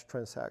batch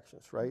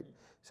transactions, right?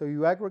 So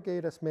you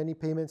aggregate as many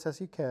payments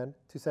as you can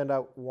to send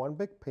out one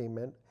big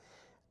payment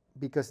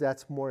because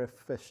that's more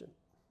efficient,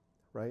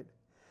 right?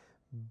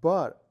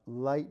 But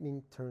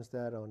Lightning turns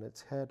that on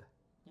its head.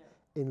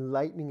 Yeah. In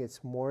Lightning,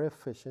 it's more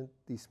efficient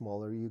the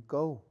smaller you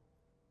go,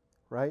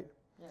 right?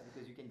 Yeah,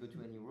 because you can go to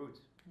any route.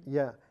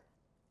 Yeah.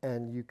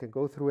 And you can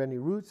go through any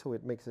route, so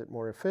it makes it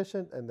more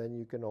efficient. And then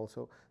you can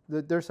also,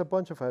 there's a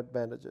bunch of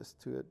advantages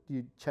to it.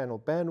 You channel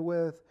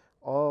bandwidth,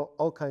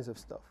 all kinds of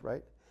stuff,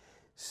 right?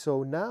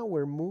 So now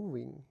we're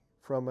moving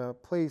from a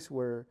place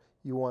where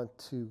you want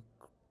to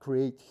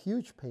create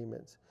huge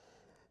payments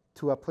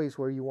to a place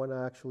where you want to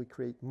actually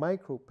create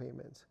micro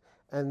payments.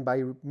 And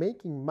by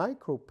making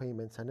micro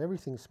payments and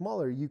everything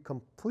smaller, you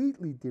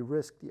completely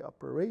de-risk the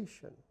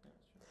operation,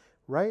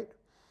 right?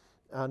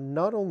 And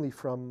not only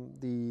from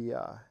the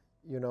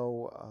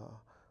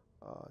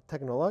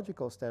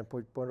technological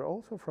standpoint, but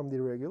also from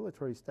the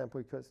regulatory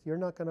standpoint, because you're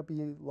not going to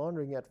be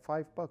laundering at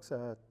 $5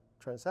 a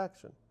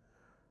transaction,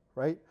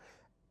 right?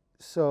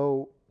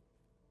 So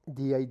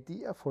the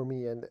idea for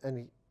me, and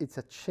it's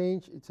a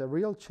change, it's a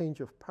real change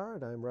of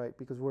paradigm, right?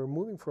 Because we're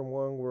moving from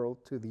one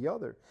world to the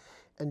other.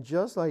 And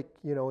just like,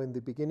 in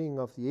the beginning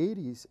of the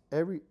 80s,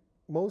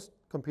 most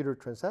computer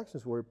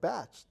transactions were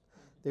batched.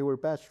 They were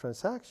batch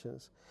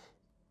transactions.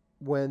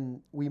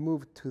 When we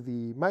moved to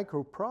the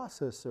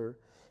microprocessor,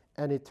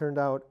 and it turned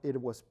out it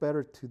was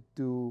better to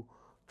do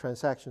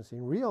transactions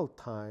in real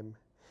time,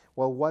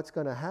 well, what's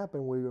going to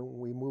happen when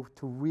we move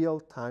to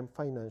real-time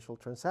financial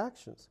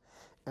transactions?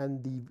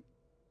 And the,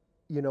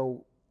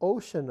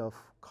 ocean of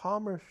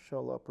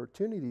commercial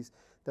opportunities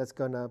that's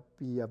going to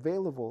be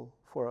available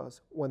for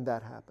us when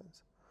that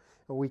happens.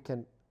 And we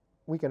can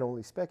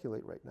only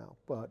speculate right now,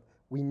 but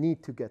we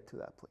need to get to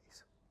that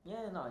place.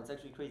 Yeah, no, it's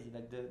actually crazy.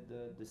 Like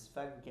this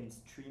fact we can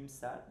stream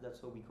SAT,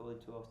 that's what we call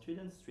it to our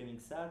students, streaming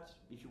SAT.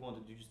 If you want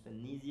to do just an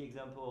easy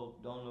example,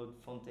 download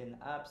Fontaine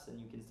apps and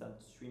you can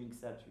start streaming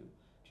SAT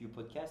to your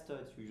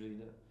podcaster. It's usually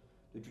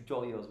the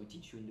tutorials we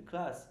teach you in the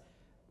class.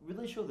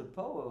 Really show the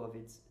power of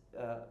it,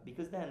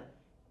 because then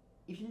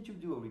if you need to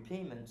do a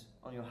repayment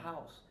on your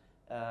house,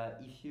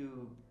 if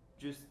you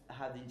just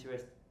have the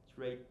interest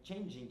rate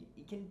changing,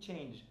 it can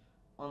change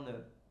on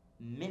a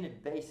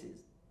minute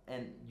basis.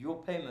 And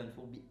your payment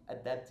will be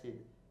adapted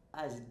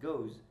as it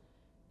goes.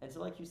 And so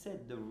like you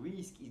said, the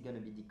risk is going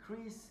to be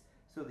decreased.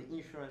 So the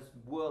insurance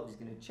world is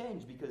going to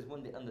change because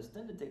when they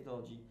understand the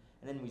technology,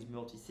 and then with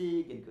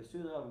multi-sig and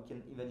custodial, we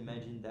can even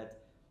imagine that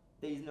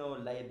there is no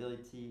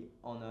liability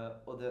on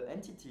other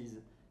entities.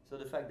 So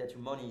the fact that your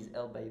money is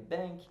held by a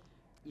bank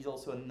is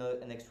also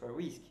an extra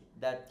risk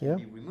that can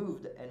be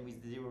removed. And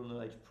with zero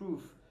knowledge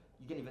proof,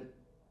 you can even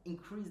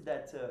increase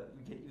that,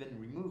 you can even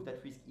remove that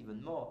risk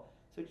even more.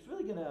 So it's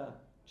really going to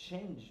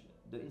change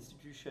the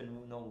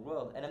institutional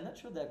world, and I'm not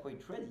sure they're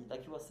quite ready.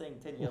 Like you were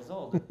saying, 10 years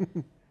old.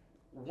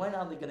 When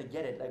are they going to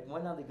get it? Like,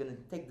 when are they going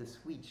to take the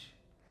switch?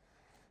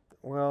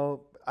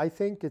 Well, I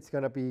think it's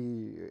going to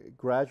be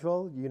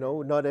gradual.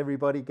 Not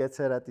everybody gets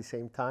it at the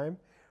same time,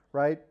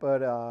 right?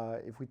 But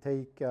if we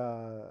take,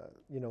 the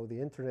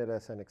internet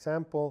as an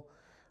example,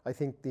 I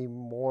think the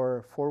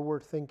more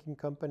forward-thinking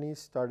companies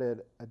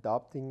started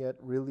adopting it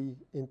really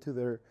into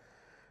their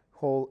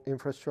whole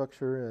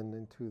infrastructure and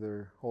into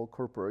their whole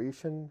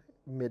corporation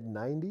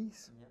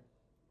mid-90s.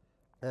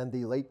 Yeah. And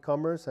the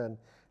latecomers and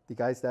the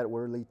guys that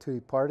were late to the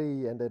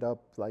party ended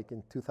up like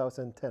in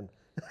 2010.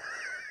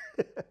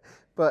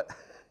 But,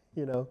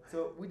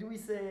 So would we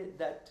say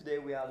that today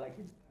we are like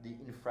in the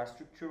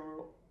infrastructure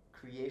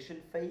creation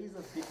phase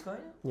of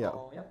Bitcoin? Yeah.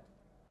 Or, yeah.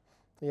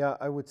 Yeah,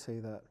 I would say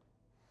that.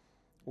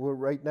 We're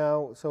right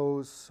now,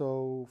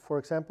 so for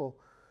example,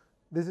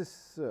 this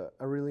is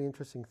a really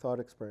interesting thought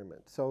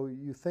experiment. So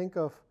you think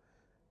of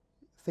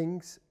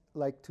things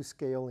like to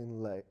scale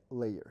in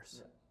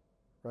layers,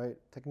 right?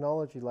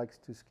 Technology likes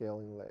to scale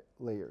in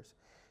layers,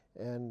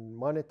 and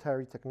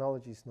monetary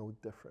technology is no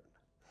different.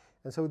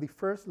 And so the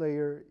first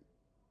layer,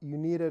 you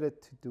needed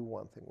it to do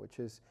one thing, which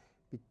is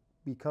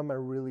become a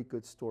really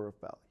good store of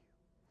value.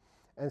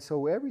 And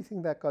so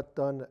everything that got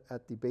done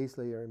at the base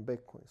layer in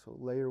Bitcoin, so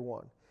layer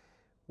one,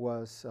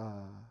 was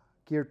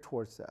geared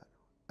towards that,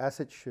 as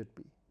it should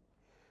be.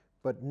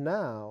 But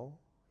now,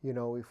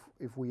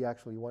 if we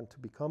actually want to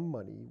become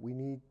money, we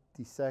need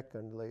the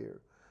second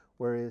layer,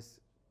 where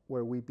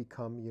we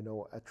become,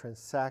 a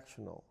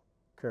transactional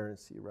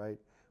currency, right?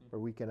 Where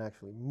we can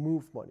actually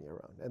move money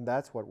around. And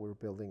that's what we're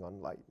building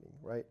on Lightning,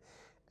 right?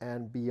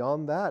 And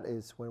beyond that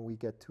is when we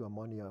get to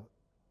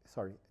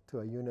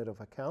a unit of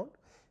account.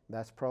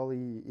 That's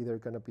probably either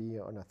going to be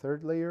on a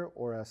third layer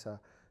or as a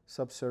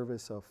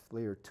subservice of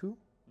layer 2,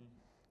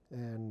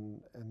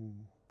 and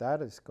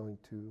that is going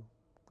to,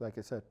 like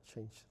I said,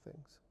 change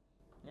things.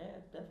 Yeah,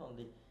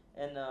 definitely.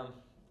 And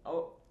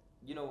oh,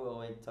 you know, we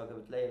already talk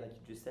about layer, like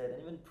you just said,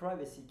 and even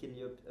privacy can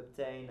you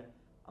obtain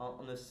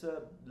on a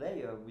sub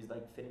layer with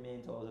like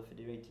Fedimint or the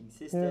federating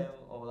system,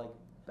 or like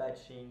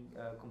batching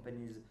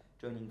companies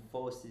joining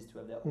forces to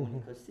have their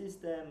own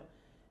ecosystem,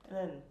 and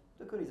then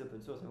the code is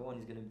open source. Everyone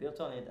is going to build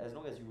on it as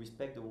long as you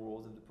respect the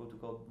rules of the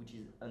protocol, which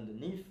is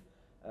underneath,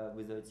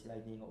 whether it's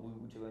Lightning or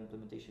whichever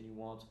implementation you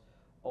want,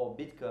 or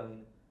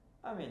Bitcoin.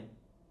 I mean,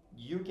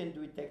 you can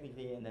do it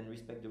technically and then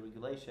respect the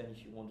regulation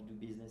if you want to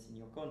do business in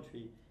your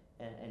country,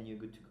 and you're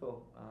good to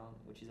go,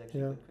 which is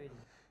actually quite crazy.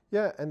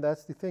 Yeah, and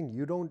that's the thing.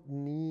 You don't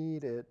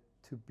need it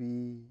to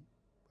be,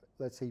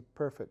 let's say,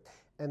 perfect.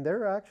 And there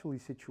are actually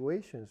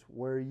situations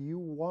where you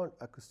want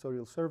a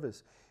custodial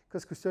service,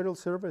 because custodial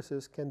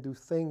services can do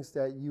things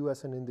that you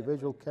as an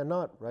individual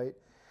cannot, right?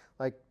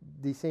 Like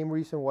the same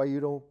reason why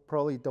you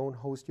probably don't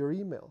host your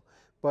email.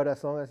 But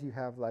as long as you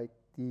have like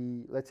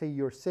let's say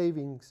your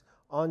savings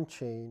on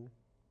chain,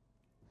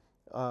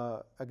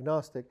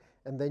 agnostic,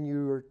 and then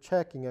your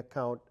checking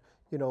account,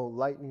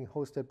 Lightning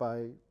hosted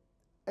by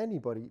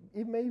anybody,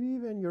 maybe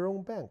even your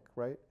own bank,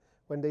 right?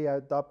 When they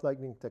adopt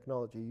Lightning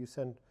technology, you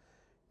send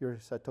your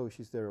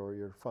Satoshis there or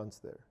your funds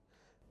there.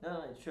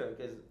 No, it's true,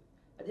 because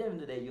at the end of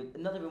the day,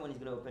 not everyone is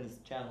going to open his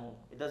channel.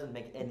 It doesn't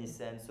make any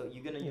sense. So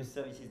you're going to use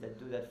services that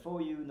do that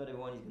for you. Not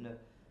everyone is going to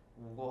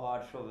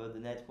watch over the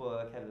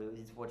network, have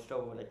this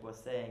watchtower, like we're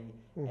saying,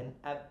 and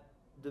have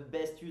the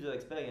best user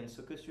experience.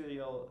 So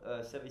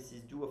custodial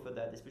services do offer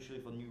that, especially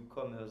for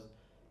newcomers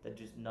that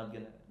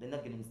they're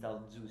not gonna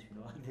install Zeus,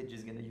 they're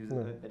just gonna use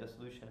a better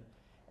solution.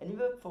 And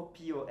even for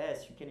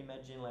POS, you can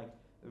imagine like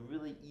a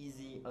really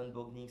easy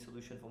onboarding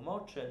solution for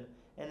merchant,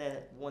 and then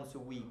once a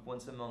week,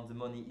 once a month, the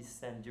money is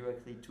sent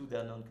directly to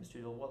their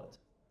non-custodial wallet.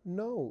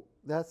 No,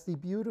 that's the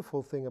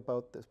beautiful thing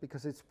about this,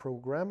 because it's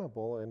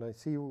programmable, and I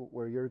see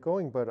where you're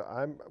going, but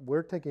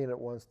we're taking it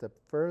one step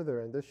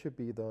further, and this should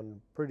be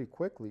done pretty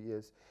quickly,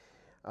 is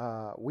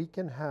we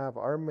can have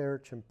our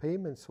merchant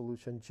payment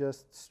solution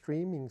just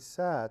streaming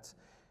sats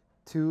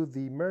to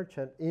the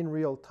merchant in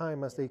real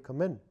time as they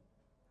come in.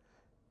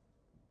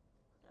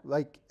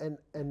 Like, and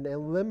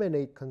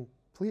eliminate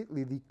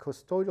completely the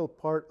custodial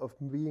part of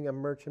being a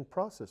merchant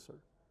processor.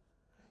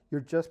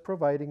 You're just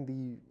providing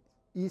the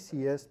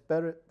easiest,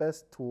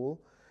 best tool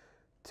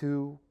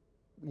to,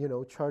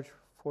 charge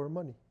for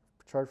money,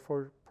 charge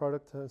for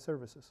products and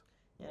services.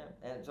 Yeah,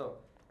 and so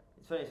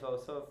it's funny.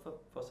 So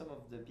for some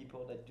of the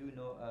people that do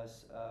know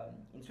us,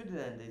 in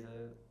Switzerland there's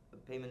a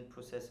payment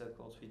processor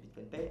called Swiss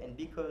Bitcoin Pay, and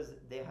because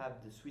they have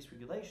the Swiss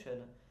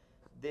regulation,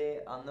 they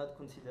are not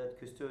considered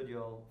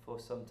custodial for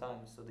some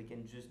time. So they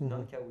can just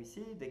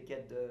non-KYC, they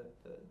get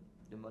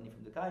the money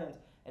from the client,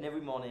 and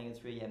every morning at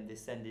 3 a.m. they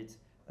send it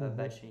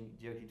batching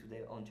directly to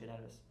their own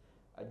channels.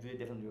 I do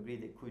definitely agree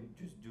they could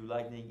just do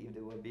Lightning if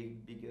they were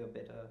bigger,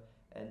 better,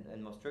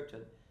 and more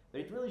structured.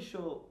 But it really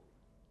shows,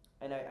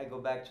 and I go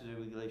back to the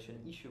regulation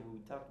issue we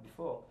talked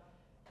before,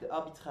 the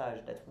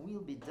arbitrage that will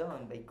be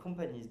done by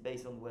companies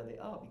based on where they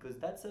are, because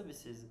that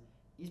services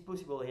is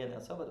possible here in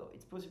El Salvador.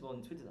 It's possible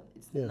in Switzerland.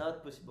 It's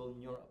not possible in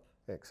Europe.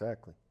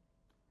 Exactly.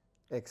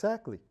 It's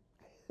insane,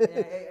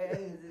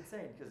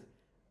 because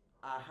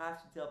I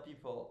have to tell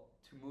people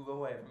to move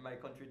away from my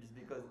country just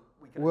because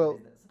we can't do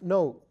business.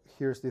 No,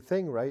 here's the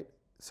thing, right?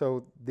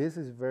 So this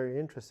is very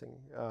interesting.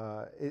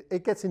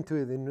 It gets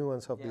into the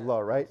nuance of the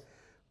law, right?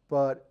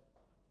 But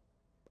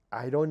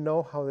I don't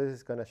know how this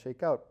is going to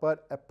shake out.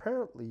 But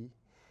apparently,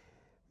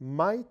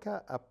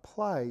 MICA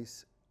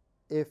applies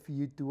if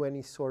you do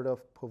any sort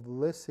of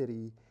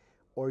publicity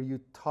or you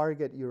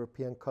target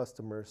European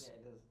customers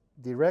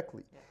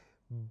directly. Yeah.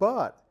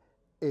 But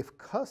if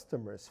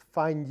customers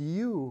find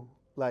you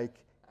like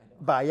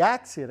by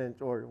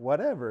accident or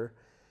whatever,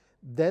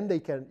 then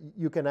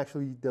you can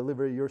actually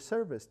deliver your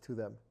service to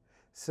them.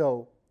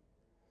 So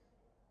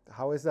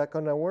how is that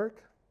going to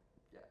work?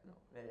 Yeah, no.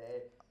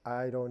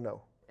 I don't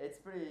know.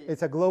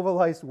 It's a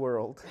globalized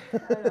world. I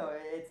know,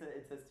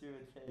 it's a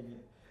stupid thing.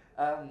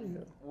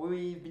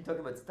 We've been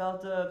talking about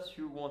startups.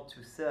 You want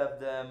to serve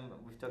them.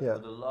 We've talked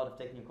about a lot of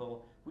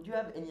technical. Would you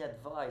have any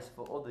advice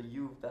for all the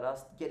youth that are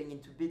getting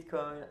into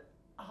Bitcoin,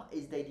 are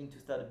hesitating to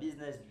start a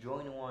business,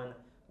 join one?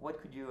 What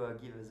could you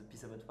give as a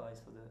piece of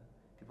advice for the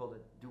people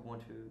that do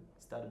want to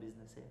start a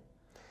business here?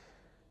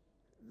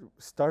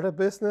 Start a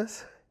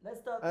business? Let's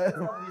start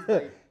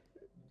with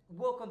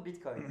work on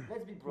Bitcoin.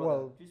 Let's be broader.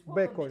 Well, just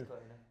work on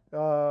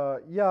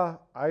Bitcoin.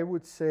 I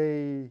would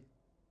say,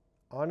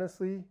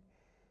 honestly,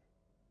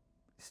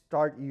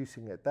 start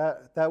using it.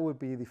 That would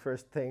be the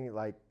first thing.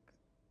 Like,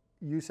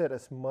 use it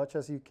as much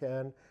as you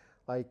can.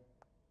 Like,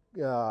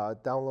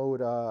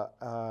 download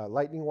a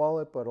Lightning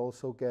wallet, but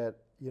also get,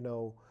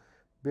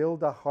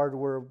 build a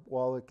hardware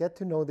wallet. Get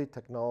to know the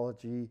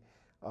technology.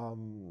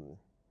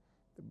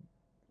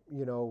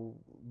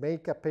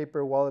 Make a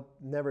paper wallet.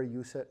 Never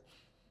use it.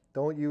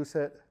 Don't use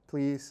it,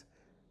 please.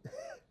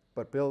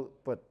 But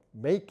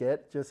make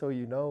it just so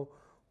you know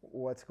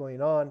what's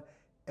going on,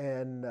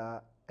 and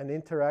and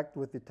interact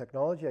with the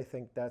technology, I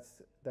think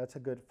that's a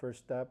good first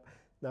step.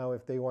 Now,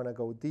 if they want to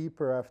go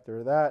deeper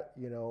after that,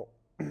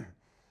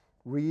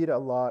 read a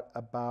lot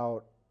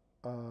about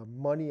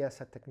money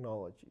as a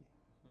technology,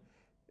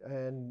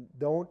 and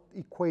don't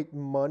equate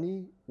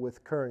money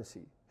with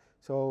currency.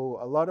 So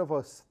a lot of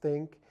us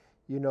think,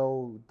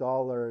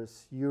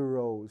 dollars,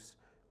 euros,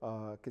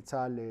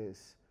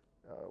 quetzales,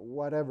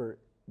 whatever,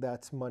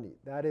 that's money.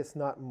 That is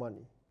not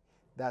money.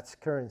 That's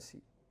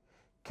currency.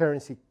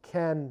 Currency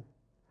can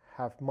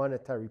have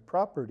monetary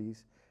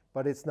properties,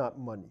 but it's not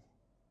money.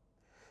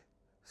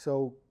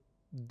 So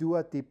do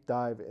a deep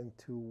dive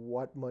into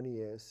what money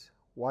is,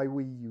 why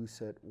we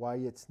use it, why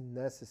it's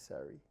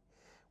necessary.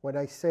 When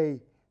I say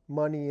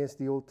money is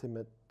the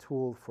ultimate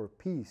tool for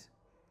peace,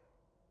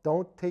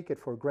 don't take it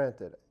for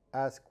granted.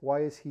 Ask,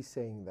 why is he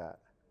saying that,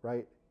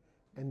 right?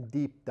 And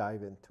deep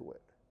dive into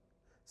it.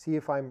 See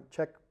if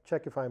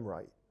check if I'm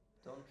right.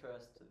 Don't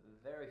trust,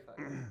 verify.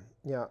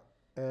 Yeah,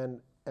 and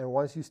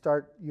once you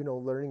start,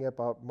 learning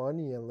about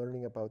money and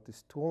learning about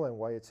this tool and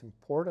why it's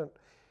important,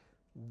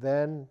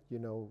 then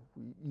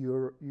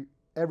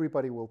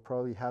everybody will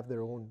probably have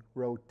their own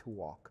road to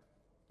walk.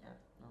 Yeah,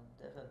 no,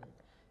 definitely.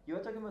 You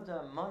were talking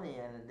about money,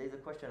 and there's a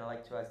question I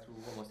like to ask to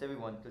almost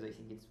everyone because I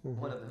think it's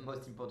one of the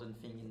most important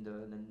things in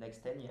the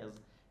next 10 years.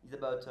 It's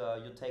about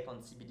your take on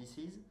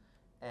CBDCs,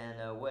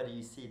 and where do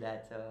you see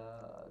that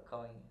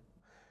going?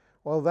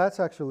 Well, that's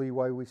actually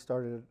why we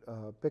started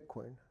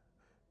Bitcoin,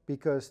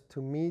 because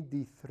to me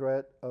the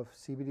threat of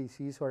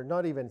CBDCs, or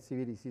not even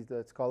CBDCs,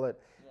 let's call it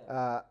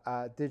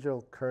a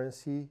digital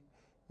currency,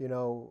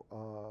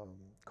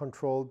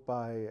 controlled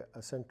by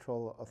a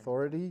central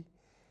authority,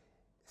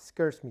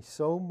 scares me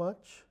so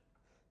much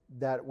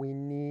that we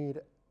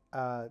need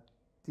a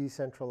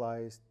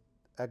decentralized,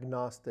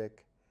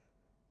 agnostic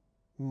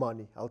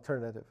money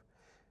alternative.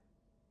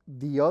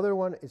 The other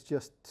one is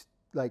just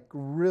like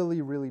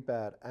really, really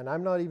bad. And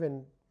I'm not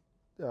even,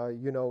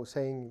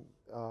 saying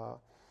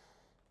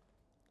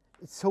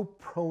it's so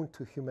prone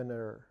to human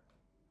error.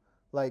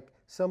 Like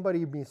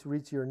somebody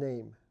misreads your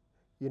name,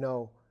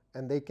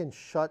 and they can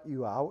shut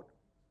you out,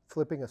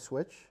 flipping a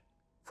switch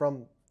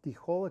from the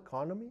whole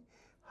economy.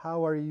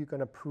 How are you going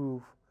to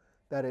prove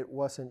that it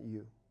wasn't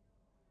you?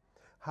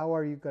 How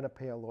are you going to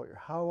pay a lawyer?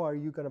 How are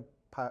you going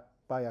to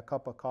buy a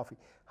cup of coffee?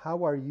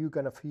 How are you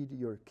going to feed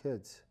your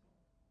kids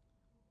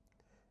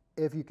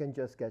if you can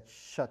just get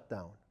shut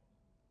down?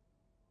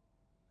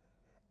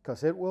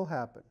 Because it will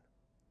happen.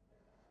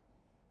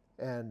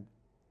 And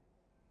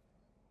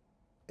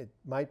it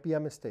might be a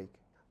mistake.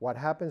 What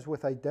happens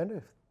with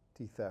identity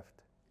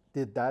theft?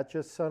 Did that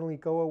just suddenly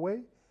go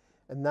away?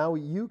 And now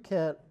you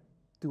can't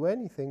do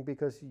anything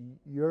because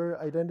your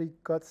identity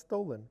got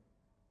stolen.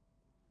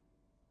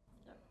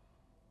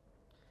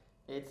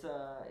 Yeah.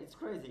 It's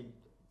crazy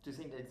to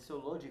think that it's so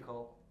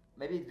logical.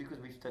 Maybe it's because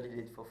we've studied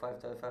it for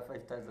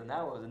 5,000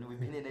 hours and we've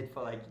been in it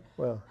for like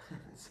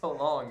so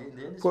long in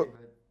the industry.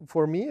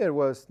 For me, it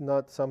was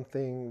not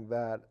something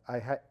that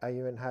I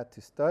even had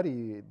to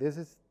study. This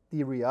is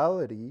the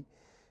reality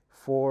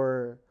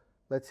for,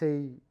 let's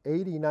say,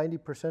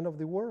 80-90% of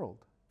the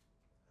world.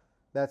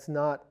 That's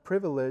not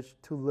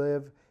privileged to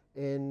live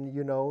in,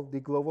 the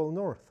global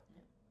north.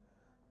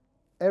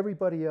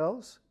 Everybody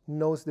else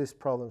knows these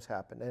problems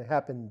happen, and it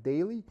happens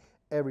daily,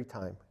 every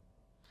time.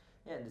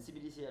 Yeah, and the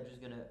CBDC are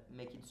just going to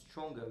make it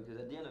stronger because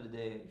at the end of the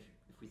day,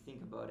 if we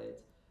think about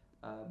it,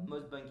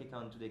 most bank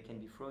accounts today can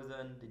be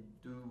frozen. They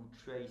do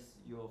trace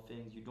your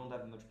things. You don't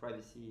have much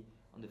privacy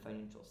on the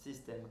financial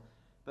system.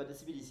 But the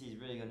CBDC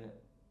is really going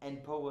to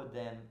empower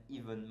them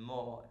even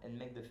more and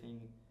make the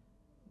thing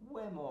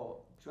way more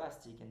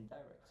drastic and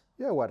direct.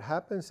 Yeah, what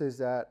happens is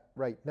that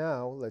right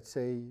now, let's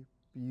say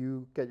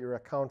you get your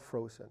account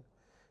frozen,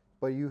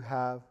 but you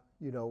have,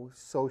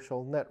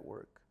 social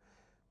network,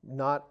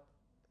 not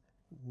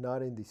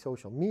in the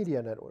social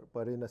media network,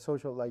 but in a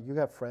social, like you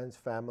have friends,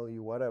 family,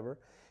 whatever,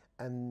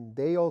 and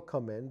they all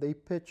come in, they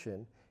pitch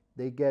in,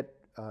 they get,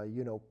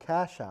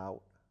 cash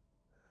out.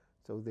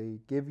 So they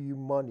give you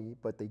money,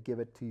 but they give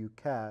it to you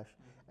cash,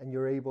 and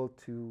you're able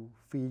to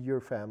feed your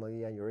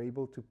family, and you're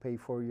able to pay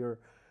for your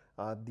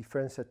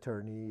defense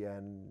attorney,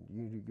 and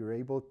you're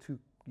able to,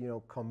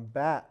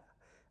 combat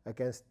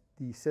against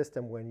the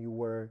system when you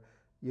were,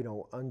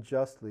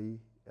 unjustly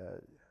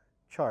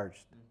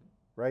charged,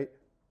 right?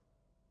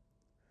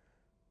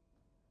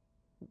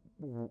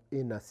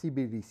 In a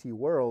CBDC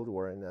world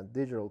or in a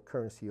digital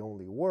currency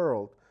only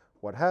world,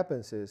 what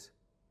happens is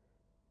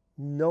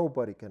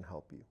nobody can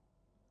help you.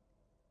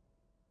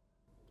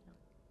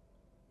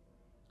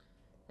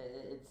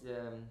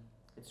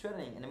 It's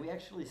threatening, and we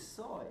actually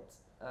saw it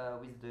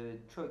with the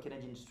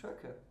Canadian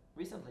trucker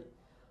recently,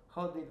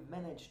 how they've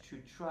managed to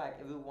track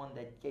everyone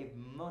that gave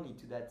money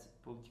to that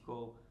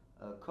political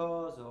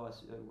cause or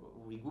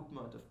a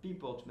regroupment of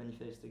people to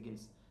manifest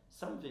against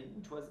something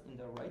which was in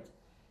their right.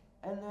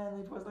 And then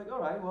it was like,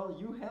 all right, well,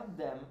 you helped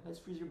them, let's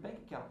freeze your bank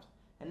account.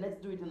 And let's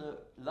do it on a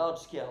large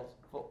scale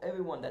for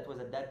everyone that was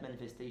at that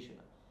manifestation.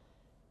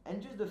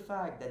 And just the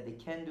fact that they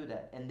can do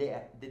that, and they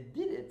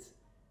did it,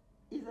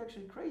 is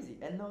actually crazy.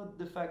 And now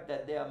the fact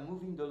that they are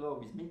moving the law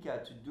with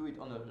Mika to do it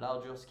on a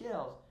larger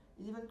scale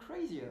is even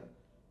crazier.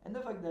 And the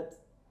fact that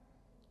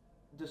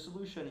the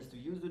solution is to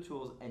use the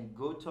tools and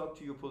go talk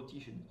to your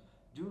politicians,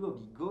 do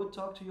lobby, go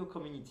talk to your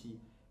community,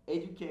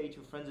 educate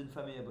your friends and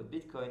family about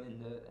Bitcoin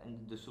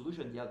and the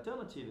solution, the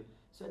alternative.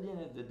 So at the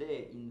end of the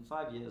day, in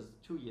 5 years,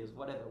 2 years,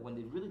 whatever, when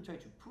they really try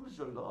to push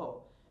the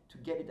law to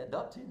get it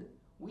adopted,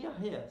 we are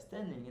here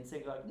standing and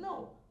saying like,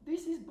 no,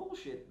 this is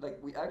bullshit. Like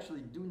we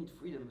actually do need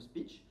freedom of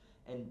speech,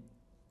 and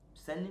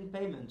sending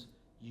payment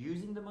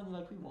using the money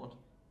like we want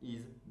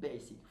is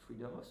basic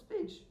freedom of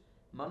speech.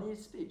 Money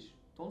is speech.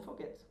 Don't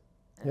forget.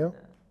 And, Yeah.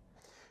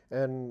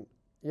 And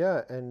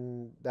yeah,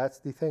 and that's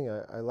the thing.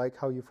 I like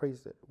how you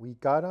phrased it. We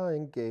gotta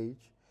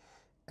engage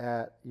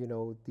at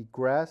the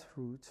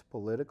grassroots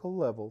political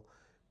level,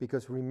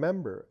 because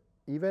remember,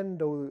 even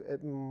though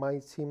it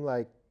might seem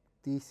like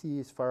DC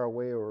is far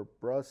away, or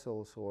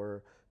Brussels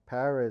or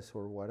Paris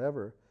or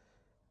whatever,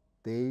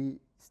 they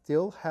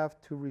still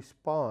have to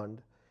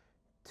respond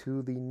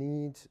to the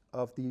needs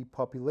of the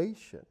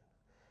population.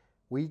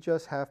 We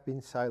just have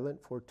been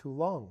silent for too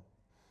long.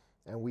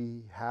 And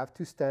we have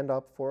to stand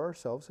up for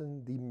ourselves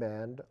and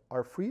demand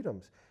our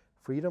freedoms.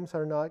 Freedoms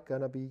are not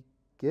going to be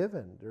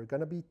given, they're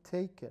going to be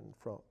taken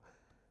from.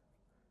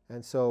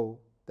 And so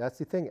that's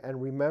the thing. And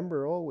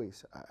remember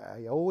always,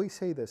 I always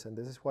say this, and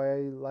this is why I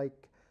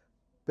like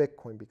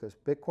Bitcoin, because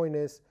Bitcoin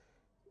is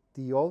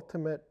the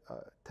ultimate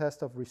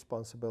test of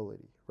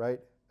responsibility, right?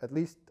 At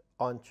least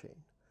on-chain.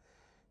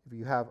 If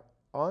you have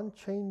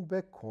on-chain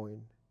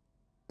Bitcoin,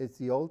 it's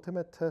the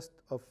ultimate test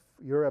of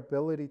your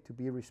ability to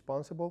be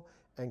responsible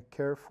and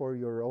care for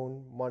your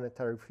own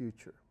monetary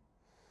future.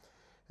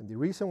 And the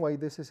reason why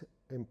this is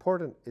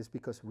important is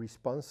because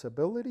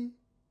responsibility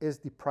is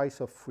the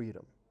price of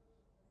freedom.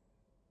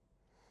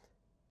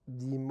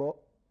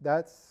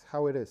 That's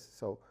how it is.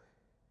 So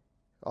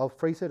I'll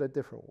phrase it a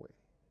different way.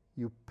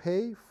 You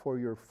pay for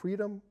your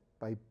freedom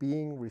by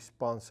being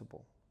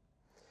responsible.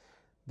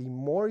 The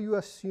more you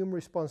assume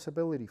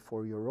responsibility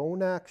for your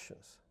own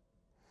actions,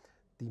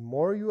 the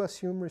more you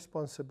assume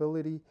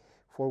responsibility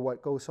for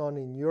what goes on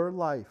in your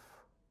life,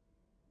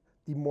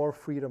 the more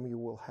freedom you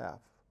will have.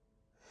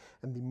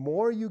 And the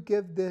more you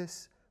give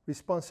this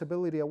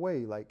responsibility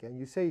away, and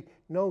you say,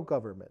 no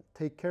government,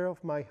 take care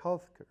of my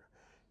health care.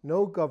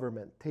 No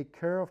government, take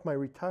care of my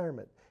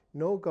retirement.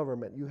 No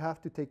government, you have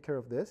to take care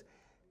of this.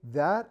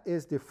 That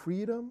is the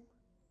freedom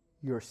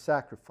you're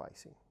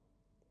sacrificing.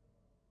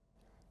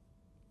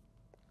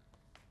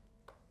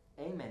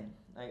 Amen.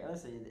 Like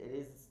honestly, it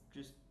is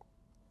just,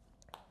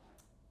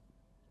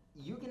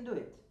 you can do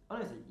it.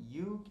 Honestly,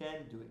 you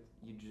can do it.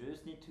 You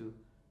just need to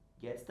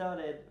get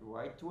started,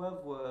 write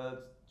 12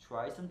 words,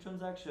 try some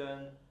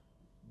transaction,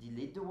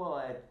 delete the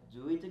wallet,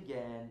 do it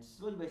again,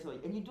 slowly by slowly.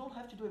 And you don't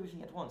have to do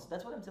everything at once.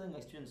 That's what I'm telling my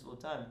students all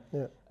the time.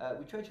 Yeah.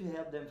 We try to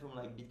help them from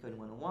like Bitcoin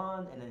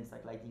 101, and then it's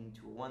like Lightning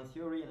 201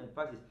 theory, and then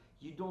practice.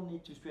 You don't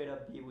need to straight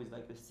up be with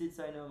like a seed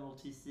signer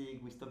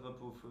multi-sig with top-up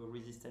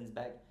resistance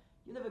back.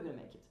 You're never gonna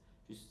make it.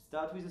 Just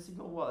start with a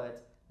single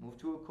wallet, move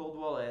to a cold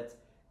wallet,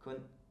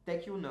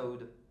 take your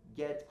node,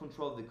 get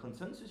control of the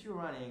consensus you're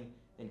running,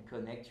 and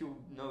connect your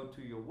node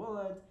to your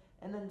wallet,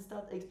 and then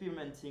start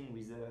experimenting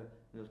with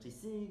a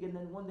multi-sig, and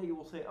then one day you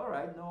will say, all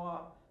right,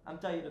 no, I'm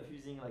tired of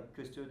using like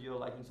custodial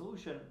Lightning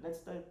solution, let's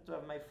start to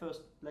have my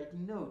first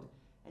Lightning node,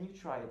 and you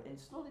try it, and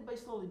slowly by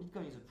slowly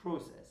Bitcoin is a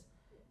process,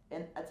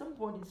 and at some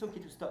point it's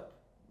okay to stop.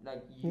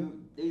 Like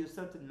there's a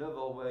certain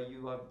level where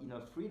you have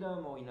enough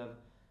freedom or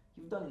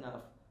you've done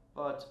enough,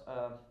 but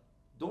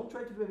don't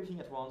try to do everything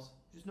at once.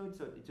 Just know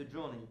it's a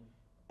journey.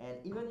 And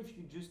even if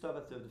you just stop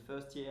after the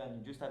first year and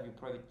you just have your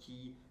private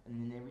key and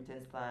an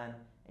inheritance plan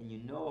and you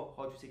know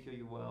how to secure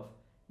your wealth,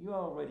 you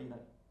are already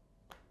like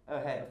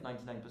ahead of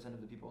 99% of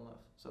the people on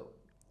Earth. So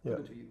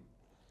good to you.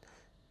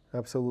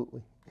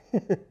 Absolutely.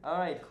 All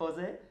right,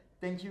 Jose,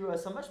 thank you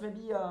so much.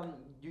 Maybe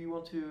do you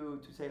want to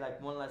say like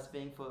one last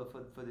thing for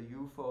the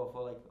youth, or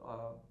for like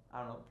I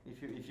don't know,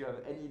 if you have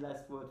any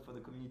last word for the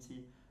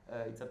community,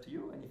 it's up to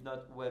you. And if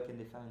not, where can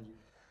they find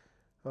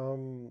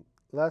you?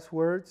 Last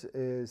words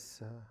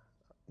is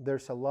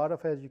there's a lot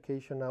of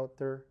education out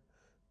there.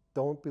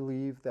 Don't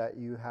believe that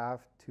you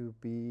have to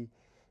be,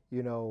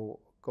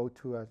 go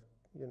to a,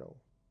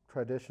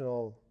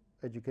 traditional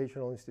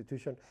educational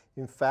institution.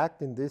 In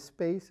fact, in this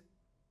space,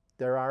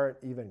 there aren't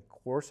even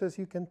courses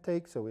you can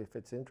take. So if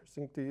it's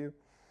interesting to you,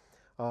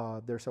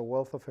 there's a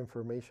wealth of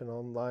information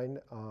online.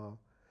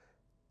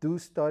 Do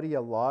study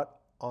a lot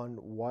on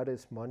what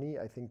is money.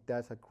 I think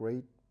that's a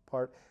great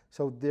part.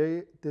 So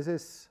this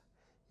is,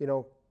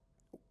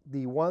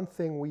 the one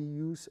thing we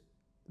use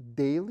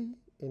daily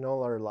in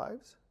all our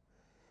lives.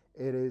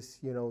 It is,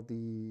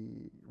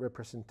 the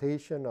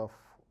representation of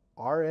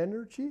our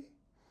energy,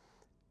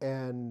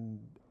 and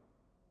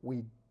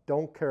we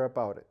don't care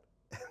about it.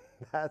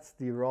 That's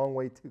the wrong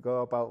way to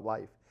go about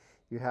life.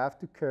 You have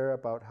to care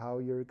about how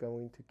you're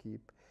going to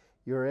keep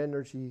your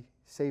energy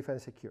safe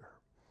and secure.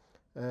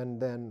 And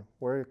then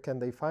where can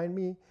they find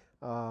me?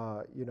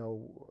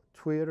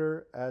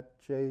 Twitter at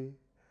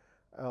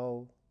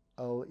JL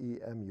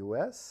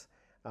Lemus,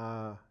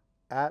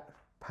 at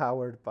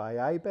powered by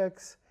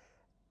IBEX,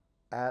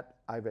 at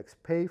IBEX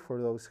Pay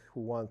for those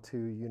who want to,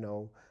 you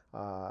know,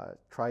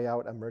 try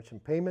out a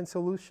merchant payment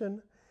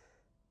solution,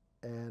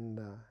 and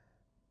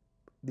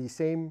the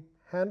same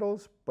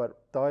handles,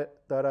 but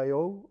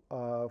 .io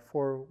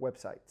for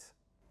websites.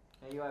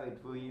 There you have it.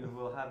 We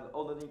will have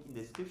all the link in the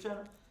description.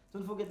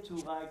 Don't forget to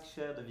like,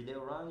 share the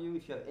video around you.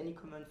 If you have any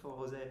comment for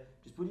Jose,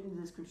 just put it in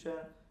the description.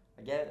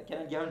 Again, I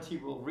cannot guarantee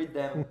we'll read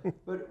them,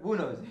 but who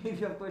knows? If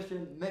you have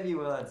questions, maybe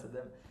we'll answer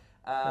them.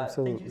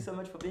 Thank you so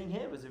much for being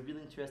here. It was a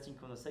really interesting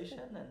conversation,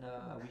 and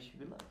I wish you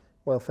good luck.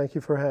 Well, thank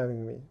you for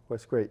having me. It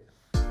was great.